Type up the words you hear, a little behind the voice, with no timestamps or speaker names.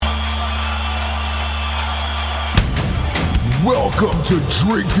Welcome to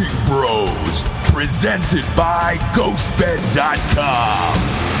Drinking Bros, presented by GhostBed.com.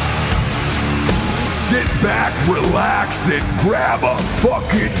 Sit back, relax, and grab a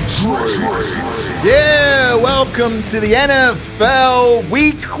fucking drink. Yeah, welcome to the NFL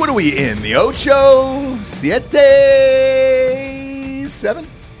week. What are we in? The Ocho? Siete? 7?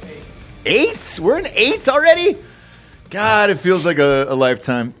 8? We're in 8 already? God, it feels like a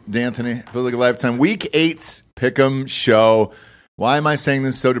lifetime, D'Anthony. It feels like a lifetime. Week 8's Pick'em show. Why am I saying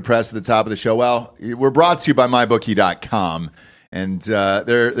this so depressed at the top of the show? Well, we're brought to you by MyBookie.com. And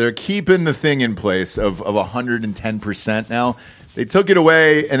they're keeping the thing in place of 110% now. They took it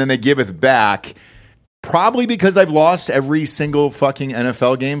away, and then they give it back. Probably because I've lost every single fucking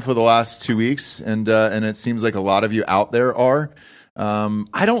NFL game for the last 2 weeks, and it seems like a lot of you out there are.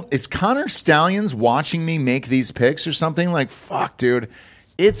 Is Connor Stallions watching me make these picks or something? Like, fuck, dude.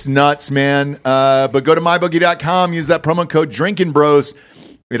 It's nuts, man. But go to MyBookie.com, use that promo code DrinkinBros.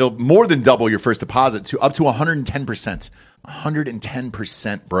 It'll more than double your first deposit to up to 110%.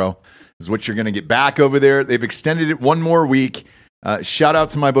 110%, bro, is what you're going to get back over there. They've extended it one more week. Shout out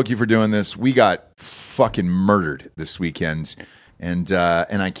to MyBookie for doing this. We got fucking murdered this weekend, and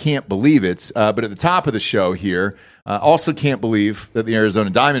I can't believe it. But at the top of the show here, also can't believe that the Arizona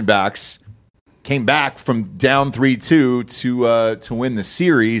Diamondbacks came back from down 3-2 to win the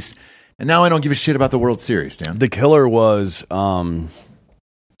series, and now I don't give a shit about the World Series, Dan. The killer was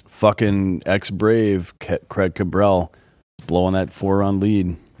fucking ex-Brave Craig Cabral blowing that 4-run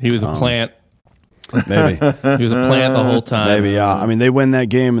lead. He was a plant. Maybe. He was a plant the whole time. Maybe, yeah. I mean, they win that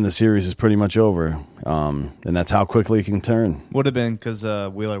game and the series is pretty much over. And that's how quickly it can turn. Would have been because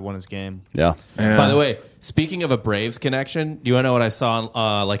Wheeler won his game. Yeah. By the way, speaking of a Braves connection, do you want to know what I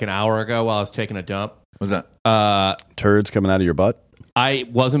saw like an hour ago while I was taking a dump? What's that? Turds coming out of your butt? I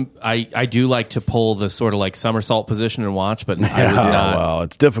do like to pull the sort of like somersault position and watch, but I was not. Well,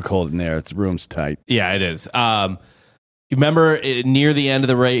 it's difficult in there. It's room's tight. Yeah, it is. You remember near the end of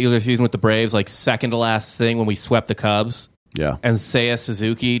the regular season with the Braves, like second to last thing when we swept the Cubs? Yeah. And Seiya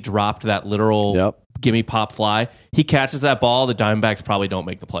Suzuki dropped that literal gimme pop fly. He catches that ball, the Diamondbacks probably don't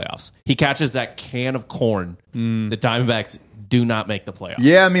make the playoffs. He catches that can of corn, the Diamondbacks do not make the playoffs.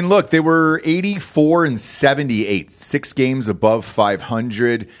 Yeah, I mean, look, they were 84-78, 6 games above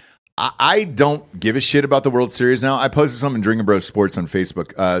 500. I don't give a shit about the World Series now. I posted something in Drinking Bros Sports on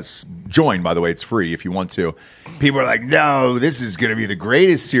Facebook. Join, by the way. It's free if you want to. People are like, no, this is going to be the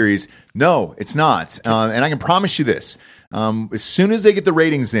greatest series. No, it's not. And I can promise you this. As soon as they get the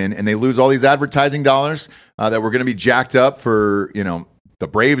ratings in and they lose all these advertising dollars that were going to be jacked up for, the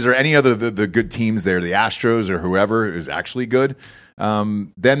Braves or any other the good teams there, the Astros or whoever is actually good,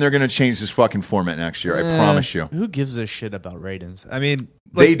 then they're going to change this fucking format next year. I promise you. Who gives a shit about ratings? I mean,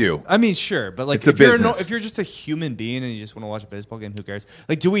 they do. I mean, sure, but like, it's a business. If you're just a human being and you just want to watch a baseball game, who cares?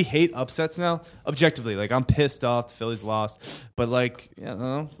 Like, do we hate upsets now? Objectively, like, I'm pissed off the Phillies lost, but like,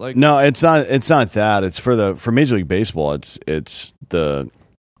 no, it's not. It's not that. It's for Major League Baseball. It's the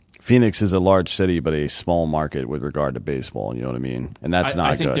Phoenix is a large city, but a small market with regard to baseball. You know what I mean? And that's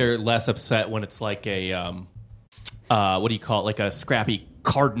not. I think good. they're less upset when it's like a what do you call it? Like a scrappy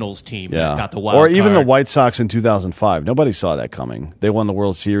Cardinals team that got the wild or even card. the White Sox in 2005. Nobody saw that coming. They won the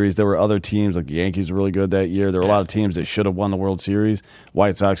World Series. There were other teams, like the Yankees were really good that year. There were a lot of teams that should have won the World Series.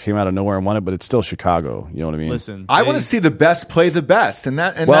 White Sox came out of nowhere and won it, but it's still Chicago. You know what I mean? Listen, I want to see the best play the best, and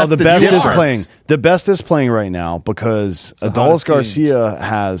that's the best difference. is playing. The best is playing right now because Adolis Garcia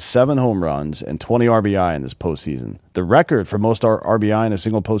has 7 home runs and 20 RBI in this postseason. The record for most RBI in a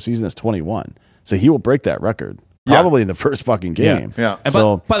single postseason is 21. So he will break that record. Probably in the first fucking game. Yeah.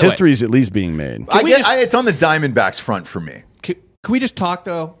 So by the history is at least being made. It's on the Diamondbacks front for me. Can we just talk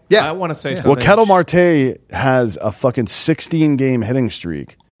though? Yeah. I want to say something. Well, Ketel Marte has a fucking 16-game hitting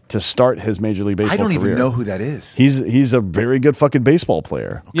streak to start his Major League Baseball I don't career. even know who that is. He's a very good fucking baseball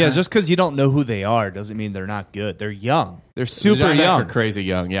player. Okay. Yeah, just because you don't know who they are doesn't mean they're not good. They're young. They're super the young. Are crazy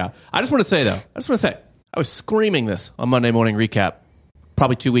young. Yeah. I just want to say though. I was screaming this on Monday Morning Recap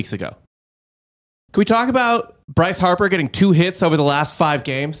probably 2 weeks ago. Can we talk about Bryce Harper getting 2 hits over the last 5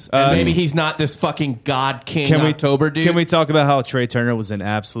 games? And maybe he's not this fucking God King October dude. Can we talk about how Trey Turner was an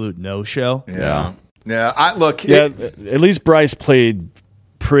absolute no-show? Yeah. At least Bryce played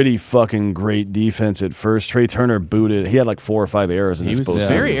pretty fucking great defense at first. Trey Turner booted. He had like 4 or 5 errors in this postseason. He was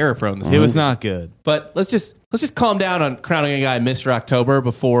very error prone. He was not good. But let's just calm down on crowning a guy Mr. October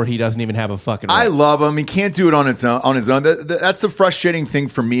before he doesn't even have a fucking. I love him. He can't do it on his own. That's the frustrating thing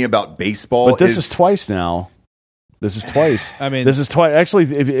for me about baseball. But this is twice now. This is twice. I mean- this is twice. Actually,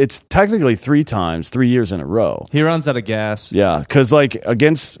 it's technically 3 times, 3 years in a row. He runs out of gas. Yeah, because like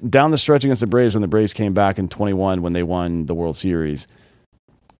down the stretch against the Braves, when the Braves came back in 21 when they won the World Series,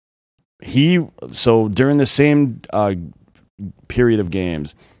 so during the same period of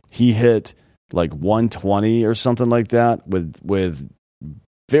games, he hit like 120 or something like that with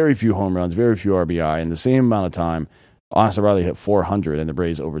very few home runs, very few RBI. In the same amount of time, Austin Riley hit 400 and the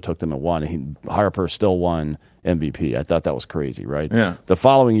Braves overtook them and won. Harper still won MVP. I thought that was crazy, right? Yeah. The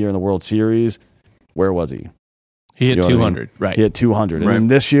following year in the World Series, where was he? He hit You know what I mean? 200, right? He hit 200. Right. And then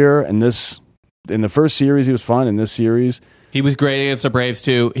this year, in the first series, he was fine. In this series, He was great against the Braves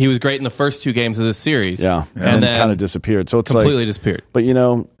too. He was great in the first 2 games of this series. yeah, and then kind of disappeared. So it's completely like, disappeared. but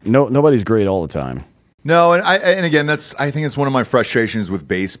nobody's great all the time. No, and again, I think it's one of my frustrations with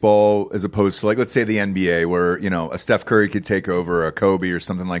baseball as opposed to, like, let's say the NBA, where a Steph Curry could take over a Kobe or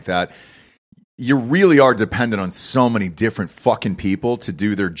something like that. You really are dependent on so many different fucking people to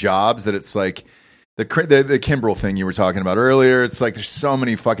do their jobs that it's like the Kimbrel thing you were talking about earlier. It's like there's so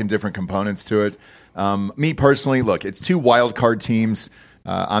many fucking different components to it. Me personally, look, it's 2 wild card teams.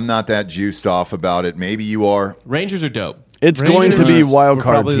 I'm not that juiced off about it. Maybe you are. Rangers are dope. It's going to be Rangers wild were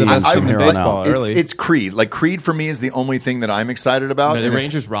card probably the teams best from team in here on baseball. out. Early. It's Creed. Like, Creed for me is the only thing that I'm excited about. No, the And if-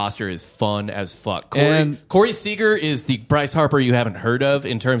 Rangers roster is fun as fuck. And- Corey Seager is the Bryce Harper you haven't heard of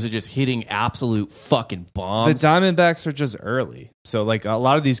in terms of just hitting absolute fucking The bombs. Diamondbacks are just early. So, like, a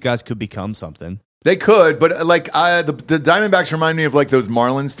lot of these guys could become something. They could, but like the Diamondbacks remind me of like those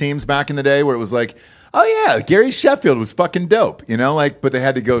Marlins teams back in the day where it was like, oh yeah, Gary Sheffield was fucking dope, but they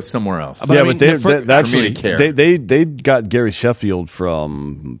had to go somewhere else. But Yeah, I mean, but for that's me to care. they got Gary Sheffield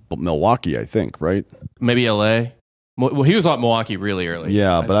from Milwaukee, I think, right? Maybe LA. Well, he was on Milwaukee really early.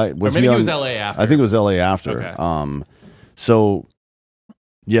 Yeah, but or maybe he was LA after. I think it was LA after. Okay. So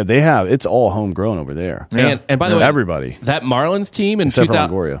yeah, it's all homegrown over there. And by the way, everybody that Marlins team in except for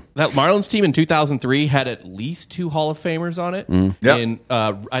 2000 Longoria. that Marlins team in 2003 had at least 2 Hall of Famers on it. Yep.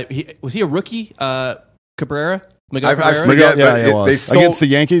 And was he a rookie? Cabrera. Miguel I Cabrera? forget, Yeah, but it was. they sold, Against the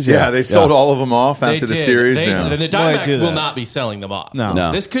Yankees? Yeah. they sold all of them off They after the did. series. Then the Why Diamondbacks do will that? not be selling them off.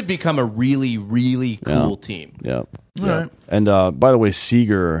 No. This could become a really, really cool team. Yeah. right. And by the way,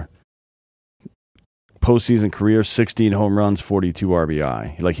 Seager, postseason career, 16 home runs, 42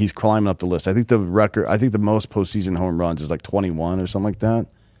 RBI. Like, he's climbing up the list. I think the most postseason home runs is like 21 or something like that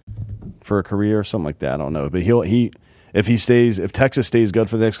for a career, something like that. I don't know, but if Texas stays good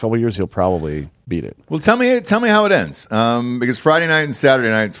for the next couple of years, he'll probably beat it. Well, tell me how it ends, because Friday night and Saturday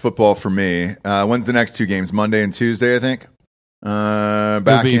night's football for me. When's the next 2 games? Monday and Tuesday, I think.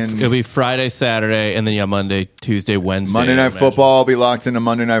 It'll be Friday, Saturday, and then Monday, Tuesday, Wednesday. Monday I Night imagine. Football. I'll be locked into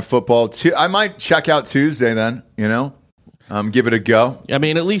Monday Night Football. I might check out Tuesday then, give it a go. I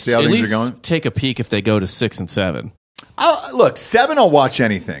mean, at least See how things are going? take a peek if they go to 6 and 7. Look, 7, I'll watch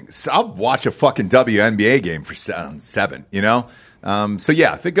anything. I'll watch a fucking WNBA game for 7, so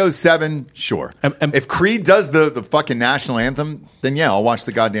yeah, if it goes 7, sure. And- if Creed does the fucking national anthem, then yeah, I'll watch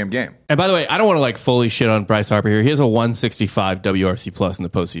the goddamn game. And by the way, I don't want to fully shit on Bryce Harper here. He has a 165 WRC plus in the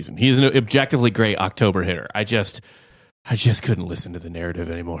postseason. He's an objectively great October hitter. I just couldn't listen to the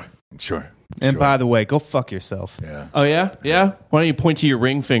narrative anymore. Sure. And by the way, go fuck yourself. Yeah. Oh yeah, yeah. Why don't you point to your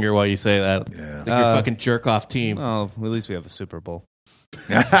ring finger while you say that? Yeah. Like your fucking jerk off team. Oh, at least we have a Super Bowl.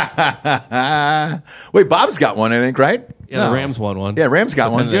 Wait, Bob's got one, I think, right? Yeah, the Rams won one. Yeah, Rams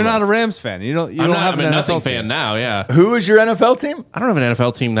got one. You're not a Rams fan. You don't. You I'm don't not. have I'm an a NFL nothing team. fan now. Yeah, Who is your NFL team? I don't have an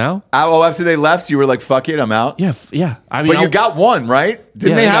NFL team now. Oh, after they left, you were like, fuck it, I'm out. Yeah, yeah. I mean, But you got one, right?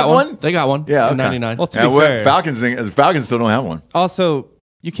 Didn't they have got one? They got one. Yeah, in okay. '99. Well, to Yeah, be well, fair, Falcons still don't have one. also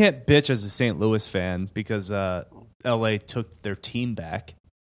you can't bitch as a St. Louis fan because LA took their team back.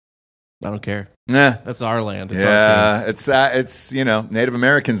 I don't care. Nah. That's our land. It's our team. Yeah, it's Native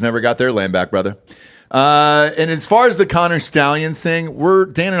Americans never got their land back, brother. And as far as the Connor Stallions thing,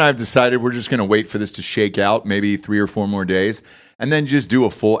 Dan and I have decided we're just going to wait for this to shake out, maybe 3 or 4 more days, and then just do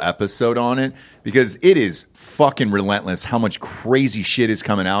a full episode on it because it is fucking relentless how much crazy shit is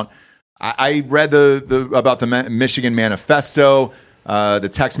coming out. I read about the Michigan Manifesto, the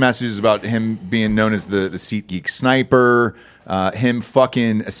text messages about him being known as the SeatGeek sniper. Him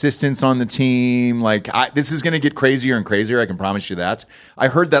fucking assistants on the team. This is going to get crazier and crazier. I can promise you that. I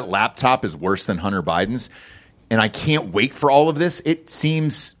heard that laptop is worse than Hunter Biden's, and I can't wait for all of this. It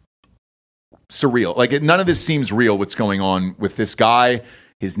seems surreal. None of this seems real. What's going on with this guy,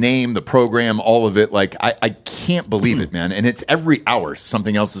 his name, the program, all of it. I can't believe it, man. And it's every hour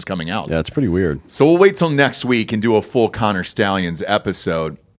something else is coming out. Yeah, it's pretty weird. So we'll wait till next week and do a full Connor Stallions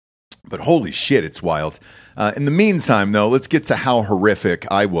episode. But holy shit, it's wild. In the meantime, though, let's get to how horrific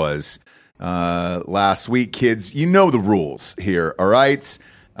I was last week. Kids, you know the rules here, all right?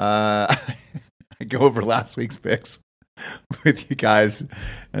 I go over last week's picks with you guys,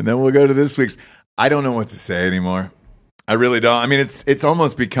 and then we'll go to this week's. I don't know what to say anymore. I really don't. I mean, it's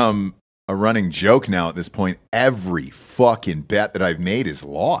almost become a running joke now at this point. Every fucking bet that I've made is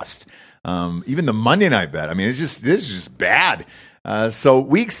lost. Even the Monday night bet. I mean, this is just bad. So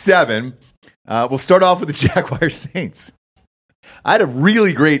week 7, we'll start off with the Jaguars Saints. I had a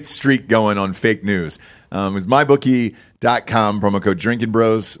really great streak going on fake news. It was mybookie.com, promo code Drinking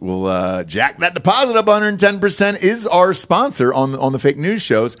Bros. We'll jack that deposit up 110%. Is our sponsor on the fake news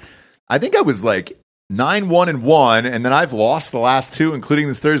shows. I think I was like 9-1-1, and then I've lost the last 2, including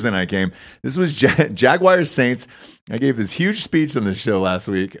this Thursday night game. This was Jaguars Saints. I gave this huge speech on the show last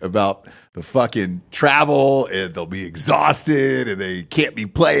week about the fucking travel, and they'll be exhausted, and they can't be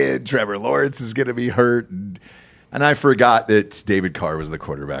playing. Trevor Lawrence is going to be hurt. And I forgot that David Carr was the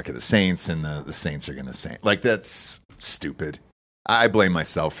quarterback of the Saints, and the Saints are going to say, like, that's stupid. I blame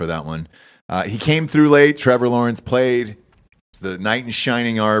myself for that one. He came through late. Trevor Lawrence played. It's the knight in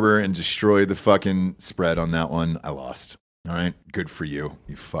shining arbor and destroyed the fucking spread on that one. I lost. All right. Good for you,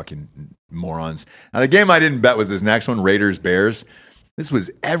 you fucking morons. Now, the game I didn't bet was this next one, Raiders-Bears. This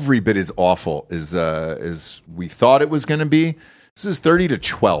was every bit as awful as we thought it was going to be. This is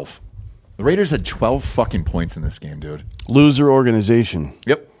 30-12. The Raiders had 12 fucking points in this game, dude. Loser organization.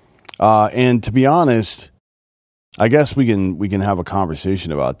 Yep. And to be honest, I guess we can have a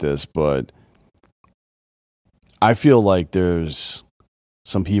conversation about this, but I feel like there's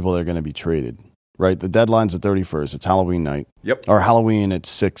some people that are going to be traded, right? The deadline's the 31st. It's Halloween night. Yep. Or Halloween at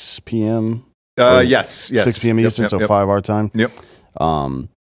 6 p.m. Yes. 6 p.m. Eastern, so 5 our time. Yep.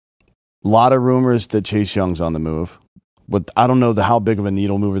 Lot of rumors that Chase Young's on the move. But I don't know how big of a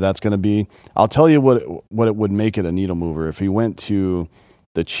needle mover that's going to be. I'll tell you what it would make it a needle mover. If he went to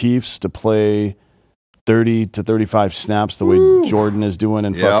the Chiefs to play 30 to 35 snaps the way Jordan is doing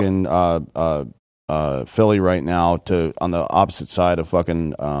in fucking Philly right now on the opposite side of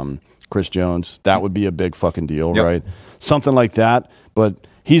fucking Chris Jones, that would be a big fucking deal, right? Something like that. But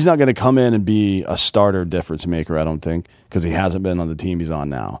he's not going to come in and be a starter difference maker, I don't think, because he hasn't been on the team he's on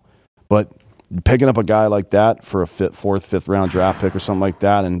now. But picking up a guy like that for a 4th, 5th round draft pick or something like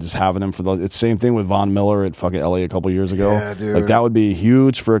that, and just having him for it's the same thing with Von Miller at fucking LA a couple years ago. Yeah, dude. Like that would be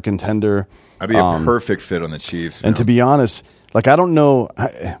huge for a contender. That'd be a perfect fit on the Chiefs. And to be honest, like I don't know.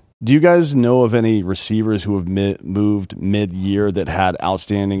 Do you guys know of any receivers who have moved mid-year that had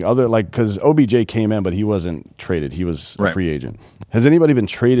outstanding because OBJ came in, but he wasn't traded. He was a free agent. Has anybody been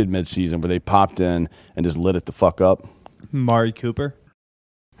traded mid-season where they popped in and just lit it the fuck up? Mari Cooper.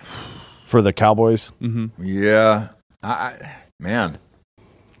 For the Cowboys? Mm-hmm. Yeah. Man.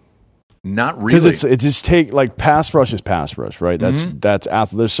 Not really. Because it just pass rush is pass rush, right? That's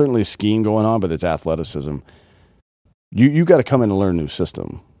there's certainly a scheme going on, but it's athleticism. You got to come in and learn a new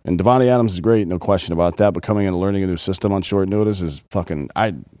system. And Devontae Adams is great, no question about that. But coming in and learning a new system on short notice is fucking.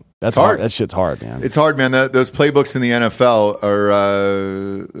 That's hard. That shit's hard, man. It's hard, man. Those playbooks in the NFL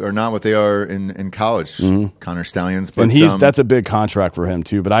are not what they are in college. Mm-hmm. Connor Stallions, but and that's a big contract for him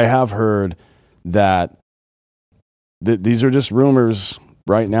too. But I have heard that these are just rumors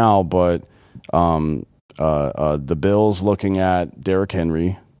right now. But the Bills looking at Derrick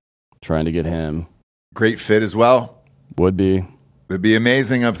Henry, trying to get him. Great fit as well. Would be. It'd be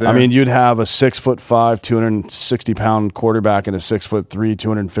amazing up there. I mean, you'd have a 6'5", 260-pound quarterback and a 6'3",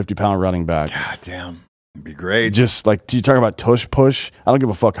 250-pound running back. God damn. It'd be great. Just like, do you talk about tush push? I don't give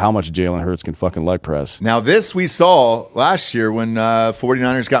a fuck how much Jalen Hurts can fucking leg press. Now, this we saw last year when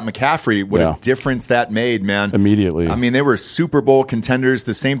 49ers got McCaffrey. What a difference that made, man. Immediately. I mean, they were Super Bowl contenders.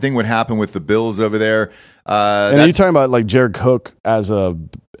 The same thing would happen with the Bills over there. And are you talking about like Jared Cook as a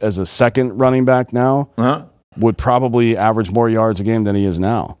second running back now? Uh-huh. Would probably average more yards a game than he is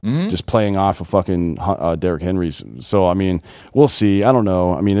now, just playing off of fucking Derrick Henry's. So, I mean, we'll see. I don't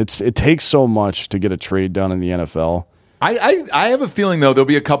know. I mean, it takes so much to get a trade done in the NFL. I have a feeling, though, there'll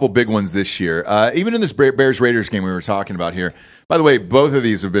be a couple big ones this year. Even in this Bears-Raiders game we were talking about here. By the way, both of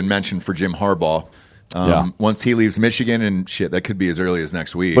these have been mentioned for Jim Harbaugh. Once he leaves Michigan, and shit, that could be as early as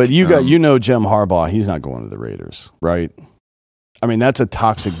next week. But Jim Harbaugh, he's not going to the Raiders, right? I mean, that's a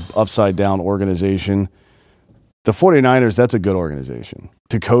toxic, upside-down organization. The 49ers, that's a good organization.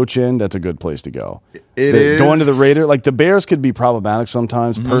 To coach in, that's a good place to go. It is. Going to the Raiders, like the Bears could be problematic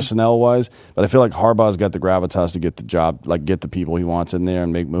sometimes, personnel-wise, but I feel like Harbaugh's got the gravitas to get the job, like get the people he wants in there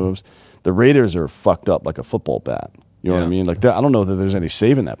and make moves. The Raiders are fucked up like a football bat. You know what I mean? Like I don't know that there's any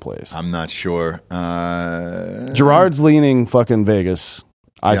saving that place. I'm not sure. Gerard's leaning fucking Vegas.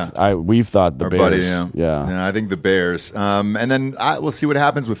 We've thought the Our Bears. buddy, Yeah. I think the Bears. And then we'll see what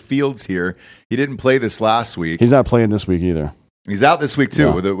happens with Fields here. He didn't play this last week. He's not playing this week either. He's out this week too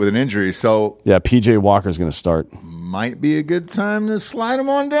Yeah. with an injury. So Yeah, PJ Walker's going to start. might be a good time to slide him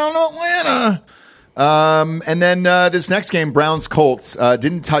on down to Atlanta. And then this next game, Browns-Colts,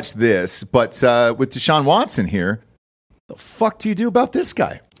 didn't touch this, but with Deshaun Watson here, the fuck do you do about this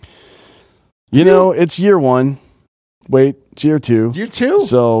guy? You know, it's year one. Wait, it's year two. Year two?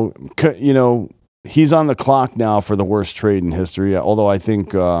 So, you know, he's on the clock now for the worst trade in history, although I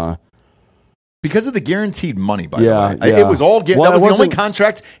think... Because of the guaranteed money, by Yeah, the way. yeah. It was all that Well, was it the only wasn't-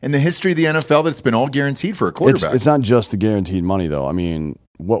 contract in the history of the NFL that's been all guaranteed for a quarterback. it's not just the guaranteed money, though. I mean,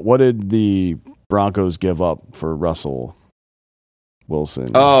 what did the Broncos give up for Russell Wilson?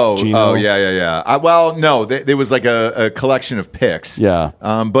 Geno? Yeah. Well, no, there was like a collection of picks. Yeah.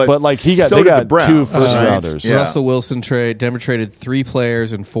 But like so they did the got Browns, two first right? rounders. Yeah. Russell Wilson trade. Denver traded 3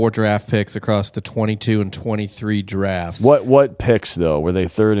 players and 4 draft picks across the 22 and 23 drafts. What picks though? Were they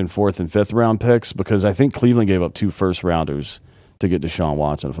 3rd and 4th and 5th round picks? Because I think Cleveland gave up 2 first rounders to get Deshaun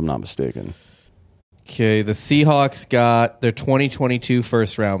Watson, if I'm not mistaken. Okay, the Seahawks got their 2022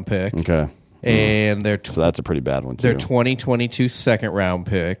 first round pick Okay. and their So that's a pretty bad one too. their 2022 second round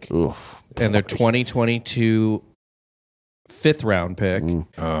pick Oof. and their 2022 fifth round pick,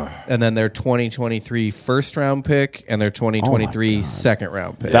 Mm. and then their 2023 first round pick and their 2023 second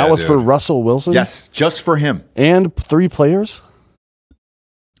round pick. That was dude. for Russell Wilson? Yes, just for him. And 3 players?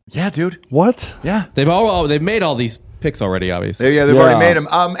 Yeah, dude. What? Yeah. They've made all these picks already, obviously. They've Yeah. already made him.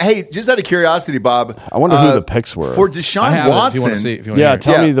 Hey, just out of curiosity, Bob. I wonder who the picks were. For I Deshaun have it if you want to Watson. see. If you want to Yeah, hear it.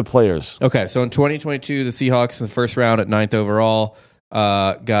 tell Yeah. me the players. Okay, so in 2022, the Seahawks in the first round at 9th overall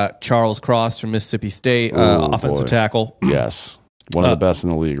got Charles Cross from Mississippi State, offensive boy. tackle. Yes. One of the best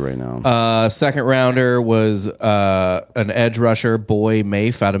in the league right now. Second rounder was an edge rusher, Boy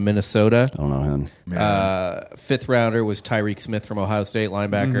Mafe out of Minnesota. I don't know him. Fifth rounder was Tyreek Smith from Ohio State,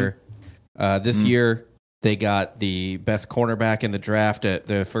 linebacker. This year, they got the best cornerback in the draft at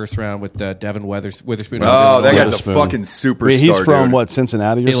the first round with Devin Witherspoon. Oh, that guy's a Witherspoon. fucking superstar. Wait, he's from dude. what,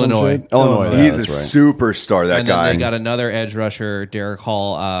 Cincinnati or Illinois. some shit? Illinois. He's a that's right. superstar, that and guy. then they got another edge rusher, Derek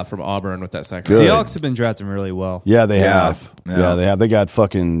Hall from Auburn with that second. Good. Seahawks have been drafting really well. Yeah, they Yeah. have. Yeah. Yeah, they have. They got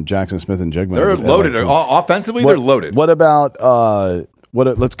fucking Jackson Smith and Jigman. They're at loaded. like two. Offensively, they're loaded. What about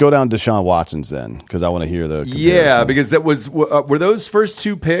let's go down Deshaun Watson's then, because I want to hear the comparison. Yeah, because that was were those first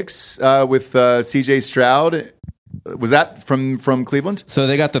 2 picks with C.J. Stroud? Was that from Cleveland? So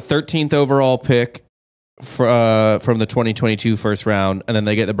they got the 13th overall pick from the 2022 first round, and then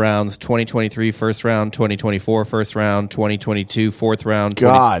they get the Browns 2023 first round, 2024 first round, 2022 fourth round,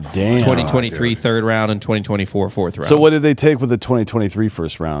 God damn. 2023 third round, and 2024 fourth round. So what did they take with the 2023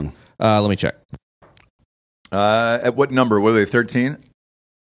 first round? Let me check. At what number? Were they 13?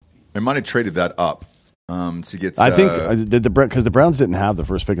 They might have traded that up to get. I think did because the Browns didn't have the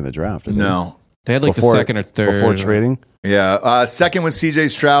first pick in the draft. Did they? no. They had like the second or third before trading. Yeah, second was C.J.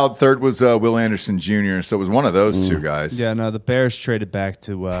 Stroud. Third was Will Anderson Jr. So it was one of those 2 guys. Yeah, no, the Bears traded back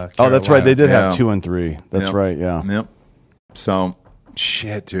to Oh, that's right. They did have Yeah. 2 and 3. That's Yep. right. Yeah. Yep. So,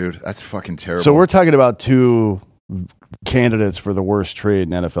 shit, dude, that's fucking terrible. So we're talking about 2 candidates for the worst trade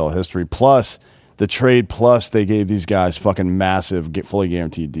in NFL history. Plus the trade. Plus they gave these guys fucking massive, fully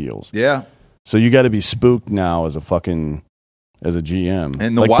guaranteed deals. yeah. So you got to be spooked now as a GM.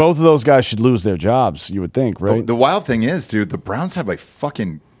 And the like wi- both of those guys should lose their jobs. You would think, right? The wild thing is, dude, the Browns have a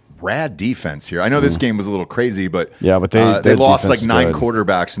fucking rad defense here. I know this game was a little crazy, but Yeah, but they their lost defense like 9 is good.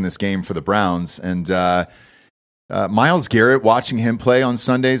 quarterbacks in this game for the Browns, and Myles Garrett, watching him play on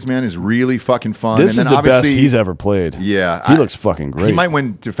Sundays, man, is really fucking fun. This and is then the best obviously, he's ever played. Yeah, he looks fucking great. He might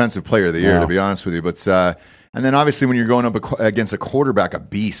win Defensive Player of the Year, Yeah. to be honest with you. But and then obviously when you're going up against a quarterback, a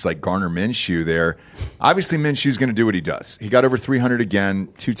beast like Garner Minshew, there, obviously Minshew's going to do what he does. He got over 300 again,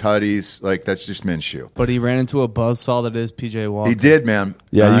 2 tutties, like that's just Minshew. But he ran into a buzzsaw that is PJ Walker. He did, man.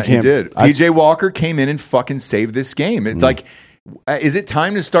 Yeah, you can't- He did. I- PJ Walker came in and fucking saved this game. It's like, is it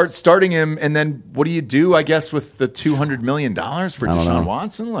time to start starting him? And then what do you do? I guess with the $200 million for don't Deshaun know.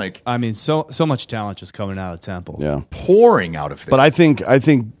 Watson, like I mean, so much talent just coming out of Temple. Yeah, pouring out of there, but I think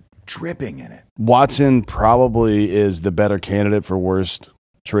dripping in it. Watson probably is the better candidate for worst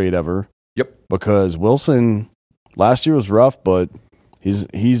trade ever. Yep. Because Wilson last year was rough, but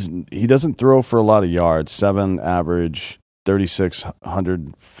he doesn't throw for a lot of yards. 7 average,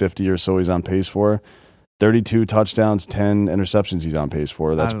 3,650 or so he's on pace for. 32 touchdowns, 10 interceptions he's on pace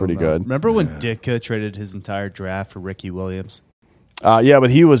for. That's I don't pretty know. good. Remember when Ditka traded his entire draft for Ricky Williams? Yeah, but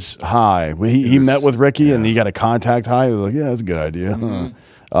he was high. He was- met with Ricky and he got a contact high. He was like, yeah, that's a good idea.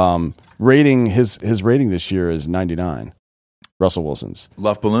 Mm-hmm. Rating his rating this year is 99. Russell Wilson's.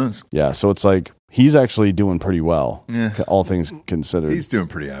 Love balloons. Yeah, so it's like he's actually doing pretty well, Yeah. all things considered. He's doing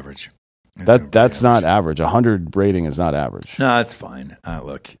pretty average. He's doing pretty That's average. not average. 100 rating is not average. No, that's fine.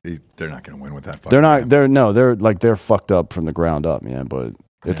 Look, they're not going to win with that. They're not. man. They're fucked up from the ground up, man. But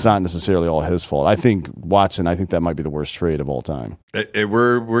it's not necessarily all his fault. I think Watson. I think that might be the worst trade of all time.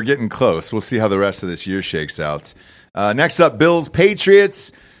 We're getting close. We'll see how the rest of this year shakes out. Next up, Bills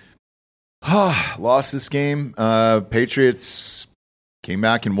Patriots. Lost this game. Patriots came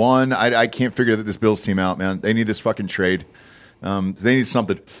back and won. I can't figure this Bills team out, man. They need this fucking trade. They need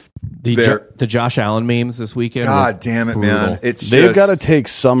something. The Josh Allen memes this weekend. God damn it, man! They've got to take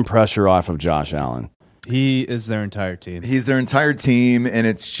some pressure off of Josh Allen. He is their entire team. He's their entire team, and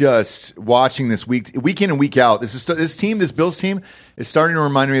it's just watching this week in and week out. This Bills team is starting to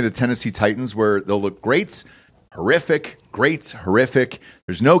remind me of the Tennessee Titans, where they'll look great, horrific, great, horrific.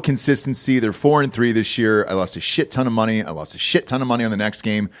 There's no consistency. They're 4-3 this year. I lost a shit ton of money. I lost a shit ton of money on the next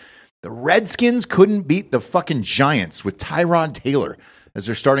game. The Redskins couldn't beat the fucking Giants with Tyrod Taylor as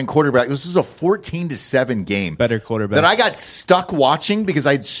their starting quarterback. This is a 14-7 game. Better quarterback. That I got stuck watching because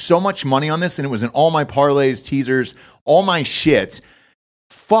I had so much money on this, and it was in all my parlays, teasers, all my shit.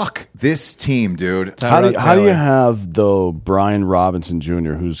 Fuck this team, dude. How do you have, though, Brian Robinson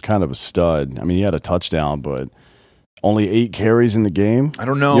Jr., who's kind of a stud? I mean, he had a touchdown, but only 8 carries in the game. I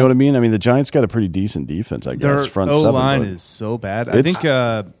don't know. You know what I mean? I mean, the Giants got a pretty decent defense, I guess. Their Front O-line seven, is so bad. I think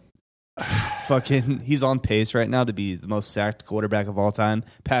he's on pace right now to be the most sacked quarterback of all time,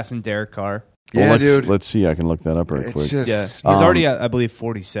 passing Derek Carr. Yeah, dude. dude. Let's see. I can look that up right It's quick. just Yeah, he's already at, I believe,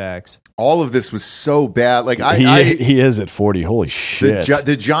 40 sacks. all of this was so bad. Like he is at 40. Holy shit.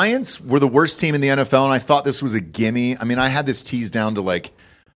 the Giants were the worst team in the NFL, and I thought this was a gimme. I mean, I had this teased down to like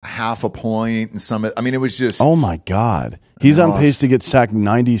half a point and some. I mean, it was just. Oh my God. He's on pace to get sacked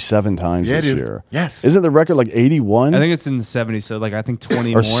 97 times this year. Yes. Isn't the record like 81? I think it's in the 70s, so like I think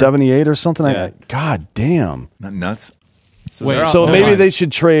 20 or more. 78 or something. Yeah. God damn. Not nuts. So, Wait, they're So all- maybe they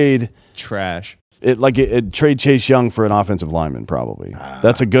should trade trash. trade Chase Young for an offensive lineman. Probably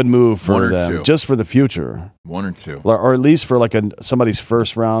that's a good move for 1 or them, 2. just for the future, 1 or 2. or at least for like somebody's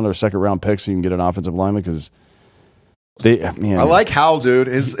first round or second round pick, so you can get an offensive lineman because I like Howell, dude.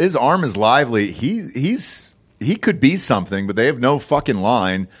 His arm is lively. He could be something, but they have no fucking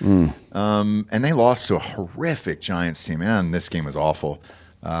line. And they lost to a horrific Giants team. Man, this game was awful.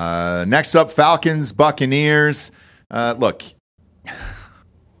 Next up, Falcons, Buccaneers. Look,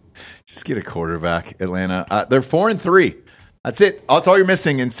 just get a quarterback, Atlanta. They're 4-3. That's it. That's all you're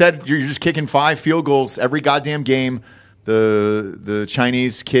missing. Instead, you're just kicking 5 field goals every goddamn game. The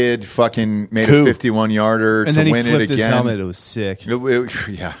Chinese kid fucking made a 51-yarder And to then he win it flipped again. his helmet. It was sick.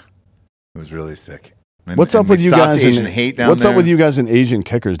 Yeah, it was really sick. And- What's up and with we you stopped guys? Asian hate down What's there. up with you guys in Asian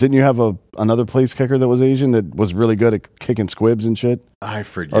kickers? Didn't you have another place kicker that was Asian that was really good at kicking squibs and shit? I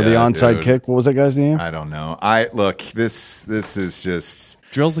forget. Or the onside dude. kick? What was that guy's name? I don't know. Look. This is just.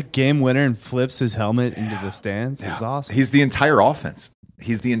 Drills a game winner and flips his helmet into the stands. It was awesome. He's the entire offense.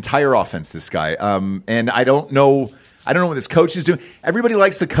 This guy. And I don't know. I don't know what this coach is doing. Everybody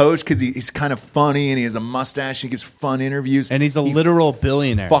likes the coach because he's kind of funny and he has a mustache and he gives fun interviews. And he's a literal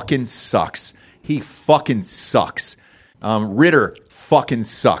billionaire. Fucking sucks. He fucking sucks. Ritter fucking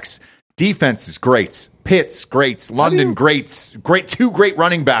sucks. Defense is great. Pitts great. London great. 2 great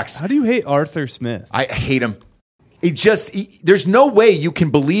running backs. How do you hate Arthur Smith? I hate him. There's no way you can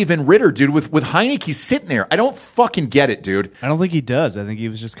believe in Ritter, dude. With Heineke sitting there, I don't fucking get it, dude. I don't think he does. I think he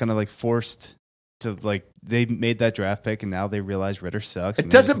was just kind of like forced to like. They made that draft pick, and now they realize Ritter sucks.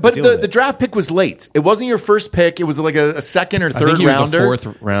 It doesn't. But the draft pick was late. It wasn't your first pick. It was like a second or third think he was a rounder.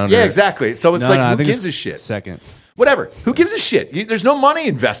 4th rounder. Yeah, exactly. So it's who gives a shit? Second. Whatever. Who gives a shit? There's no money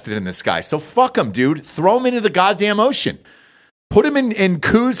invested in this guy. So fuck him, dude. Throw him into the goddamn ocean. Put him in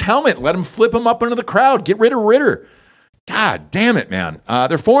Koo's helmet. Let him flip him up into the crowd. Get rid of Ritter. God damn it, man.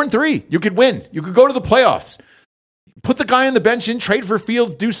 They're 4-3. You could win. You could go to the playoffs. Put the guy on the bench in, trade for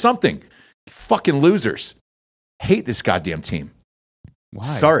Fields, do something. Fucking losers. Hate this goddamn team. Why?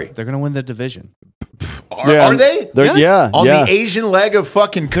 Sorry. They're going to win the division. Are they? Yes. On the Asian leg of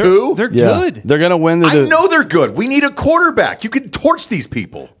fucking Koo? They're good. They're going to win I know they're good. We need a quarterback. You could torch these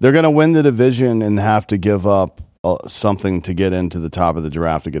people. They're going to win the division and have to give up something to get into the top of the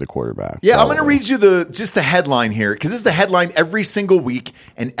draft to get a quarterback. Yeah, probably. I'm going to read you just the headline here because this is the headline every single week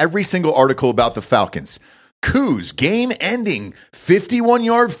and every single article about the Falcons. Koo's game-ending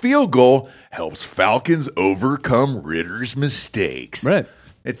 51-yard field goal helps Falcons overcome Ritter's mistakes. Right.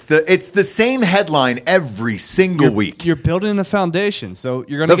 It's the same headline every single week. You're building a foundation, so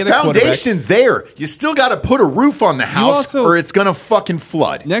you're going to The get a quarterback. foundation's there. You still got to put a roof on the house, also- or it's going to fucking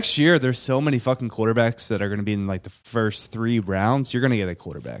flood. Next year, there's so many fucking quarterbacks that are going to be in like the first 3 rounds. You're going to get a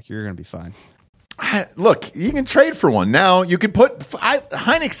quarterback. You're going to be fine. Look, you can trade for one now. You can put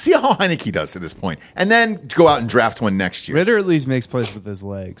Heineke. See how Heineke does at this point, and then go out and draft one next year. Ritter at least makes plays with his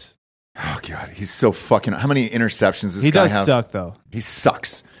legs. Oh god, he's so fucking. How many interceptions does He guy does have? suck, though. He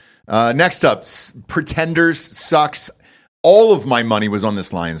sucks. Next up, Pretenders sucks. All of my money was on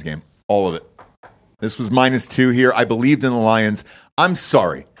this Lions game. All of it. This was -2 here. I believed in the Lions. I'm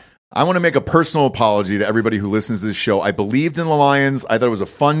sorry. I want to make a personal apology to everybody who listens to this show. I believed in the Lions. I thought it was a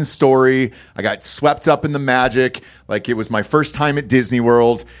fun story. I got swept up in the magic like it was my first time at Disney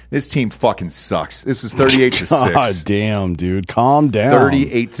World. This team fucking sucks. This was 38-6. God damn, dude. Calm down.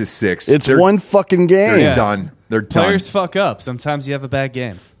 38-6. It's one fucking game. They're done. They're done. Players fuck up. Sometimes you have a bad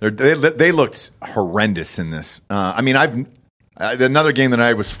game. They looked horrendous in this. I mean, another game that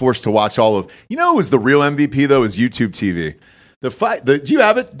I was forced to watch all of. You know, who was the real MVP though? Is YouTube TV. Do you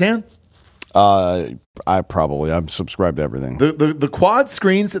have it, Dan? I'm subscribed to everything. The quad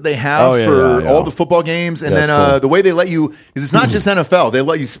screens that they have yeah. all the football games, and That's then cool. the way they let you, because it's not just NFL. They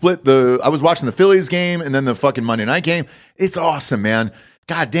let you split I was watching the Phillies game and then the fucking Monday night game. It's awesome, man.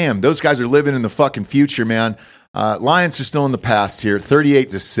 God damn, those guys are living in the fucking future, man. Lions are still in the past here,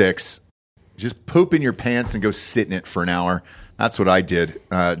 38-6. Just poop in your pants and go sit in it for an hour. That's what I did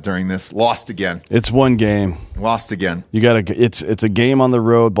during this. Lost again. It's one game. Lost again. You got to. It's a game on the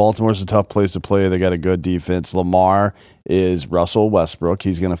road. Baltimore's a tough place to play. They got a good defense. Lamar is Russell Westbrook.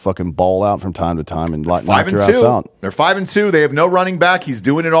 He's going to fucking ball out from time to time and knock your ass out. They're 5-2. They have no running back. He's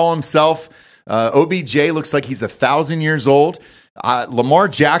doing it all himself. OBJ looks like he's 1,000 years old. Lamar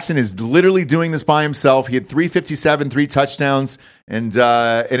Jackson is literally doing this by himself. He had 357, 3 touchdowns, and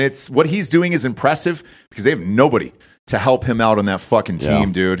it's what he's doing is impressive because they have nobody to help him out on that fucking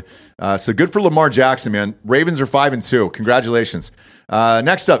team, dude. So good for Lamar Jackson, man. Ravens are 5-2. Congratulations.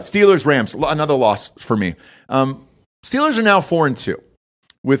 Next up, Steelers Rams. Another loss for me. Steelers are now 4-2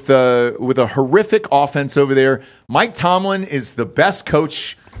 with a horrific offense over there. Mike Tomlin is the best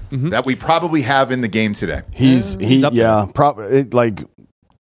coach that we probably have in the game today. He's up there. like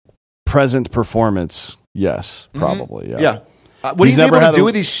present performance. Yes, probably. Yeah. What he's able to do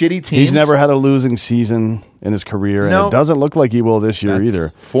with these shitty teams. He's never had a losing season in his career, and it doesn't look like he will this year either.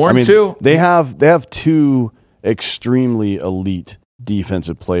 4-2. They have 2 extremely elite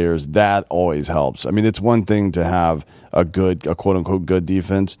defensive players. That always helps. I mean, it's one thing to have a quote unquote good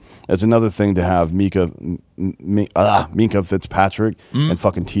defense. It's another thing to have Minka Fitzpatrick and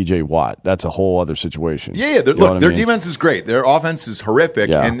fucking TJ Watt. That's a whole other situation. Yeah. Look, their defense is great. Their offense is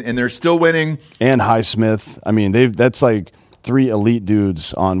horrific, and they're still winning. And Highsmith. I mean, that's like 3 elite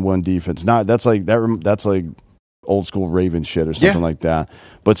dudes on one defense. That's like old school Raven shit or something like that.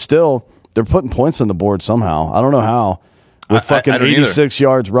 But still, they're putting points on the board somehow. I don't know how. With fucking 86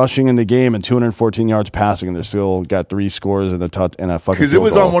 yards rushing in the game and 214 yards passing, and they're still got 3 scores and a fucking because it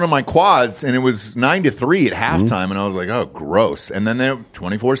was on one of my quads and it was 9-3 at halftime, and I was like, oh, gross. And then they're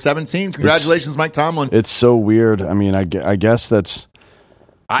 24-17. Congratulations, Mike Tomlin. It's so weird. I mean, I guess it's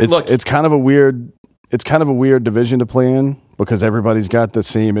kind of a weird. It's kind of a weird division to play in because everybody's got the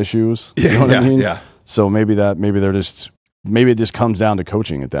same issues. You know what I mean? Yeah. So maybe it just comes down to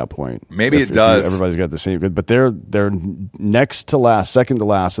coaching at that point. Maybe it does. Everybody's got the same, but they're next to last, second to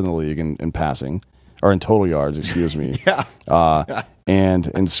last in the league in passing or in total yards. Excuse me. And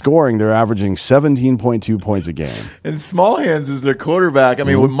in scoring, they're averaging 17.2 points a game. And Small Hands is their quarterback. I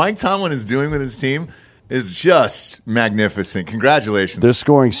mean, what Mike Tomlin is doing with his team is just magnificent. Congratulations. They're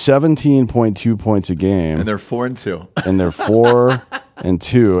scoring 17.2 points a game. And they're 4-2. And they're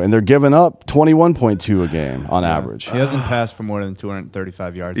 4-2. And they're giving up 21.2 a game on average. He hasn't passed for more than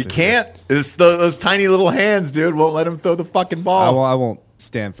 235 yards. He can't. It's those tiny little hands, dude. Won't let him throw the fucking ball. I won't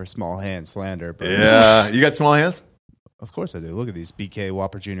stand for small hand slander. But yeah. You got small hands? Of course I do. Look at these BK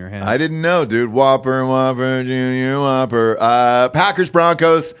Whopper Jr. hands. I didn't know, dude. Whopper, Jr., Whopper. Packers,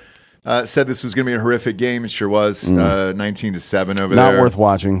 Broncos. Said this was going to be a horrific game. It sure was. 19-7 over there. Not worth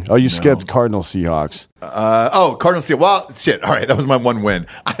watching. Oh, you skipped Cardinals Seahawks. Cardinals Seahawks. Well, shit. All right, that was my one win.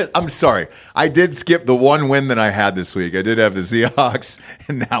 I'm sorry. I did skip the one win that I had this week. I did have the Seahawks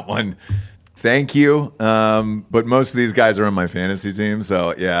in that one. Thank you. But most of these guys are on my fantasy team.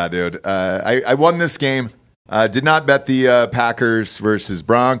 So, yeah, dude. I won this game. Did not bet the Packers versus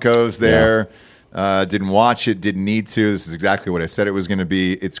Broncos there. Yeah. Didn't watch it, didn't need to. This is exactly what I said it was going to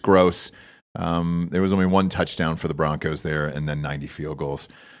be. It's gross. There was only 1 touchdown for the Broncos there and then 90 field goals.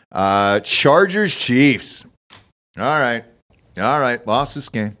 Chargers, Chiefs. All right. All right, lost this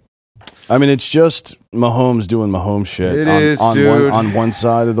game. I mean, it's just Mahomes doing Mahomes shit It is, on dude. on one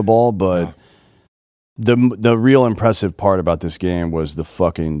side of the ball, but the real impressive part about this game was the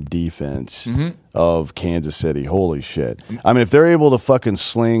fucking defense of Kansas City. Holy shit. I mean, if they're able to fucking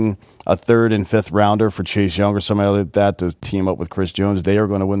sling a 3rd and 5th rounder for Chase Young or somebody like that to team up with Chris Jones, they are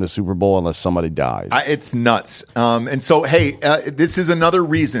going to win the Super Bowl unless somebody dies. It's nuts. And so, hey, this is another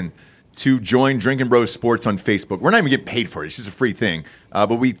reason to join Drinking Bros Sports on Facebook. We're not even getting paid for it. It's just a free thing.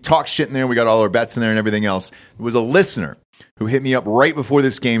 But we talk shit in there. We got all our bets in there and everything else. There was a listener who hit me up right before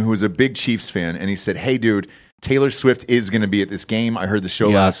this game who was a big Chiefs fan. And he said, hey, dude, Taylor Swift is going to be at this game. I heard the show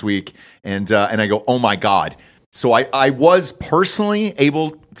last week. And I go, oh, my God. So I was personally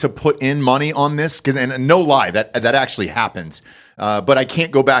able to put in money on this. And no lie, that actually happened. But I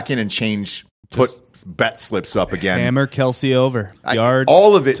can't go back in and put bet slips up again. Hammer Kelsey over. Yards.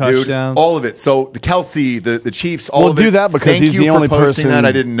 All of it, touchdowns. dude. All of it. So the Kelsey, the Chiefs, all Well, of it. do that because Thank he's you the for only posting person that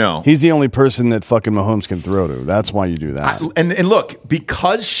I didn't know. He's the only person that fucking Mahomes can throw to. That's why you do that. And look,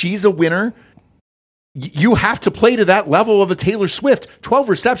 because she's a winner, you have to play to that level of a Taylor Swift. 12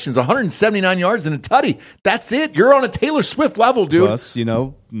 receptions, 179 yards, and a tutty. That's it. You're on a Taylor Swift level, dude. Plus,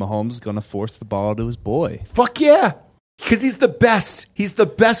 Mahomes is going to force the ball to his boy. Fuck yeah. Because he's the best. He's the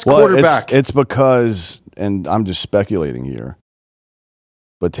best Well, quarterback. It's because, and I'm just speculating here,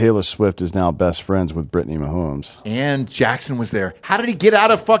 but Taylor Swift is now best friends with Brittany Mahomes. And Jackson was there. How did he get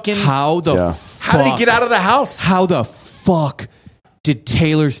out of fucking... How the Yeah. How did he get out of the house? How the fuck did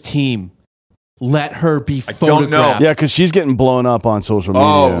Taylor's team let her be don't photographed? know. Yeah, because she's getting blown up on social media.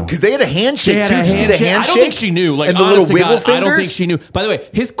 Oh, because they had a handshake, They had too. a Did you see the handshake. handshake? I don't think she knew. Like, and the honest little to wiggle God, fingers? I don't think she knew. By the way,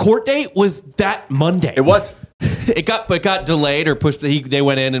 his court date was that Monday. It was. It got delayed or pushed. They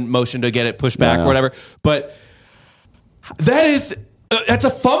went in and motioned to get it pushed back Yeah. or whatever. But that's a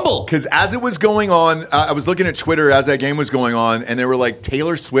fumble. Because as it was going on, I was looking at Twitter as that game was going on, and they were like,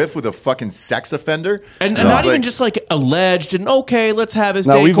 Taylor Swift with a fucking sex offender. And I was not even like, just like alleged and okay, let's have his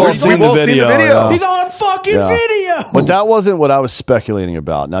No, date. we've court. all He's seen on- the all seen the video. video. yeah. He's on fucking Yeah. video. But that wasn't what I was speculating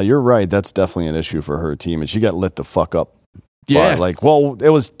about. Now, you're right. That's definitely an issue for her team, and she got lit the fuck up. Yeah. It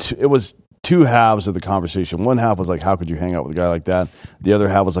was two halves of the conversation. One half was like, how could you hang out with a guy like that? The other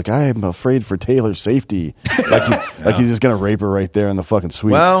half was like, I am afraid for Taylor's safety. Like he's just going to rape her right there in the fucking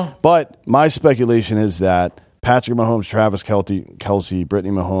suite. Well- but my speculation is that Patrick Mahomes, Travis Kelce,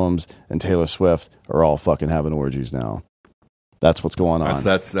 Brittany Mahomes, and Taylor Swift are all fucking having orgies now. That's what's going on.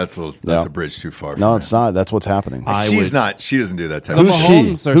 That's a bridge too far. No, for it's not. That's what's happening. She's not. She doesn't do that type The of Who's shit. she?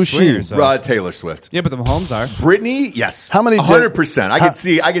 Mahomes are Who's she? swingers. though. Rod Taylor Swift. Yeah, but the Mahomes are. Brittany, yes. How many 100%.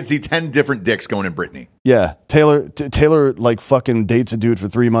 I could see 10 different dicks going in Brittany. Yeah, Taylor like fucking dates a dude for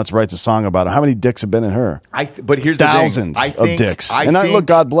 3 months, writes a song about him. How many dicks have been in her? But here's Thousands the thing. of dicks. I Look, think,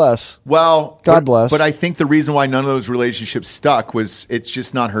 God bless. well, God bless. But I think the reason why none of those relationships stuck was it's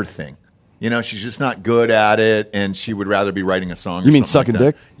just not her thing. She's just not good at it, and she would rather be writing a song. You mean something sucking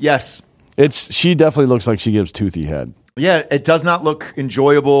like that. dick? Yes. She definitely looks like she gives toothy head. Yeah, it does not look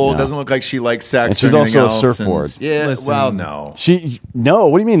enjoyable. It No. doesn't look like she likes sex. And she's or anything also a else, surfboard. and- yeah, Listen. well, no.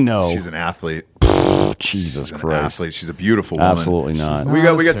 What do you mean no? She's an athlete. Jesus She's an Christ. athlete. She's a beautiful woman. Absolutely not. We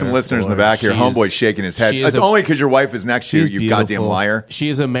got Not a some listeners in the surfboard. back here. She Homeboy is- shaking his head. she is It's a- only because your wife is next to you, She's you goddamn beautiful. liar. She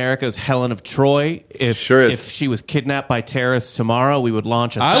is America's Helen of Troy. Sure is. If she was kidnapped by terrorists tomorrow, we would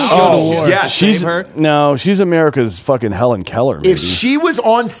launch a I would ship go to to war. Yeah, save She's her. she's America's fucking Helen Keller. Maybe. If she was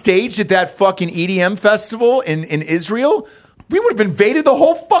on stage at that fucking EDM festival in Israel, we would have invaded the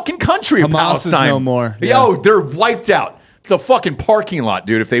whole fucking country of Hamas is Palestine. no more. Yo, they're wiped out. It's a fucking parking lot,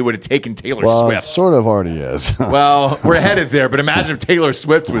 dude, if they would have taken Taylor well, it Swift. sort of already is. Well, we're headed there, but imagine if Taylor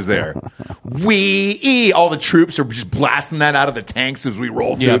Swift was there. All the troops are just blasting that out of the tanks as we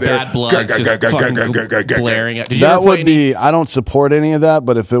roll through Yeah, there. bad blood just fucking blaring at. Did you that ever play would be. I don't support any of that,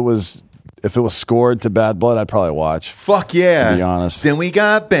 but if it was scored to Bad Blood, I'd probably watch. Fuck yeah. To be honest. Then we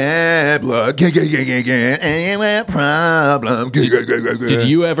got bad blood. And problem. Did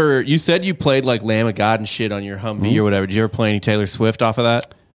you ever? You said you played like Lamb of God and shit on your Humvee or whatever. Did you ever play any Taylor Swift off of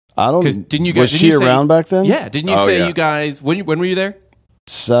that? I don't. Because didn't you guys? Was didn't she you say- around back then? Yeah. Didn't you Oh, say yeah. you guys? When were you there?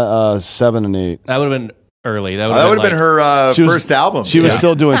 7 and 8. That would have been early. That would have been her She was- first album. She was Yeah.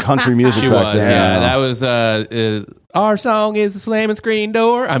 still doing country music She back was. then. Yeah. That was. Our song is the slamming screen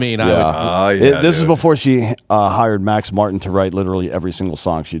door. I mean, I would. Oh, yeah, This is dude. before she hired Max Martin to write literally every single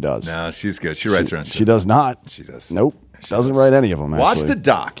song she does. No, she's good. She writes her own shit. She does not. She does. Nope. She Doesn't does. write any of them. Watch actually. the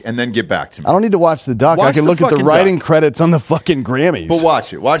doc and then get back to me. I don't need to watch the doc. I Watch can the look at the fucking writing doc. credits on the fucking Grammys. But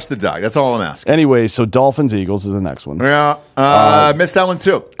watch it. Watch the doc. That's all I'm asking. Anyway, so Dolphins Eagles is the next one. Yeah, missed that one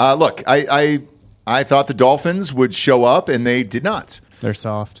too. Look, I thought the Dolphins would show up, and they did not. They're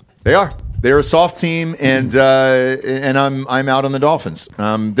soft. They are. They're a soft team, and I'm out on the Dolphins.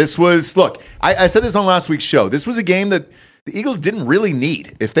 This was I said this on last week's show. This was a game that the Eagles didn't really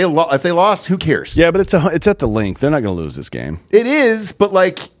need. If they lost, who cares? Yeah, but it's at the link. They're not going to lose this game. It is, but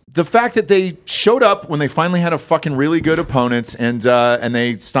the fact that they showed up when they finally had a fucking really good opponent and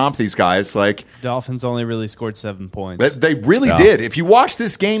they stomped these guys Dolphins only really scored 7 points. They really did. If you watch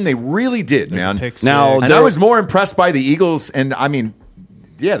this game, they really did, man. Now, and I was more impressed by the Eagles, and I mean,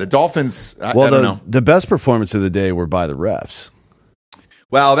 yeah, the Dolphins. I don't know. The best performance of the day were by the refs.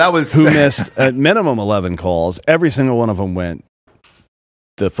 Well, that was who missed at minimum 11 calls. Every single one of them went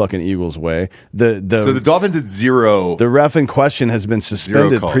the fucking Eagles' way. So the Dolphins at 0. The ref in question has been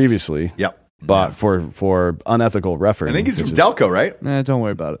suspended previously. Yep. But for unethical refereeing. I think he's from Delco, right? Don't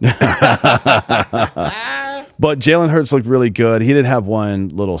worry about it. But Jalen Hurts looked really good. He did have one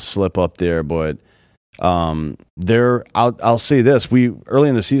little slip up there, but I'll say this. Early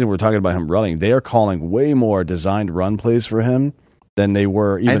in the season we were talking about him running. They are calling way more designed run plays for him than they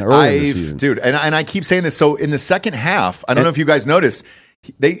were even early in the season. Dude, and I keep saying this. So in the second half, I don't know if you guys noticed,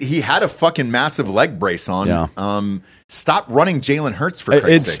 he had a fucking massive leg brace on. Yeah. Stop running Jalen Hurts for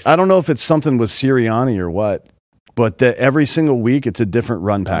Christ's sakes. I don't know if it's something with Sirianni or what, but every single week it's a different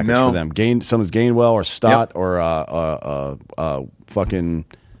run package for them. Someone's Gainwell or Stott or fucking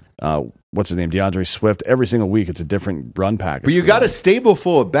what's his name, DeAndre Swift. Every single week it's a different run package. But you got a stable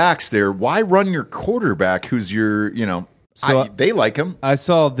full of backs there. Why run your quarterback who's your, they like him. I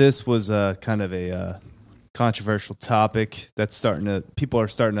saw this was kind of a controversial topic that's people are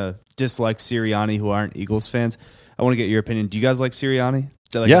starting to dislike Sirianni who aren't Eagles fans. I want to get your opinion. Do you guys like Sirianni?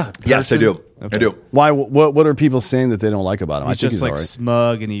 Yes, I do. Okay. I do. Why? What are people saying that they don't like about him? He's just like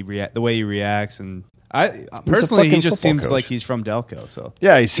smug, and the way he reacts, and I personally, he just seems like he's from Delco. So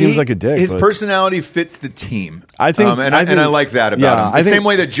yeah, he seems like a dick. His personality fits the team. I think, and I like that about him. The same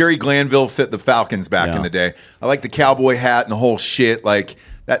way that Jerry Glanville fit the Falcons back in the day. I like the cowboy hat and the whole shit. Like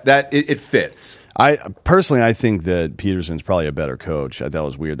that, it fits. I think that Peterson's probably a better coach. That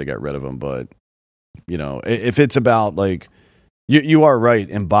was weird they got rid of him, but if it's about you are right,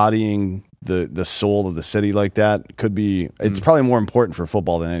 embodying the soul of the city like that could be. It's probably more important for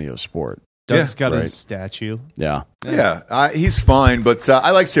football than any other sport. Doug's got a statue. Yeah. He's fine, but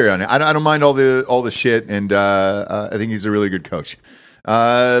I like Sirianni. I don't mind all the shit, and I think he's a really good coach.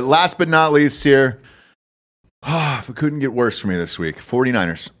 Last but not least here, if it couldn't get worse for me this week,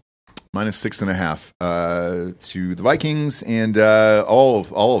 49ers. -6.5 to the Vikings, and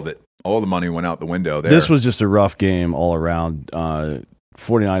all of it. All the money went out the window there. This was just a rough game all around.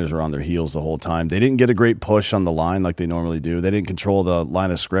 49ers were on their heels the whole time. They didn't get a great push on the line like they normally do. They didn't control the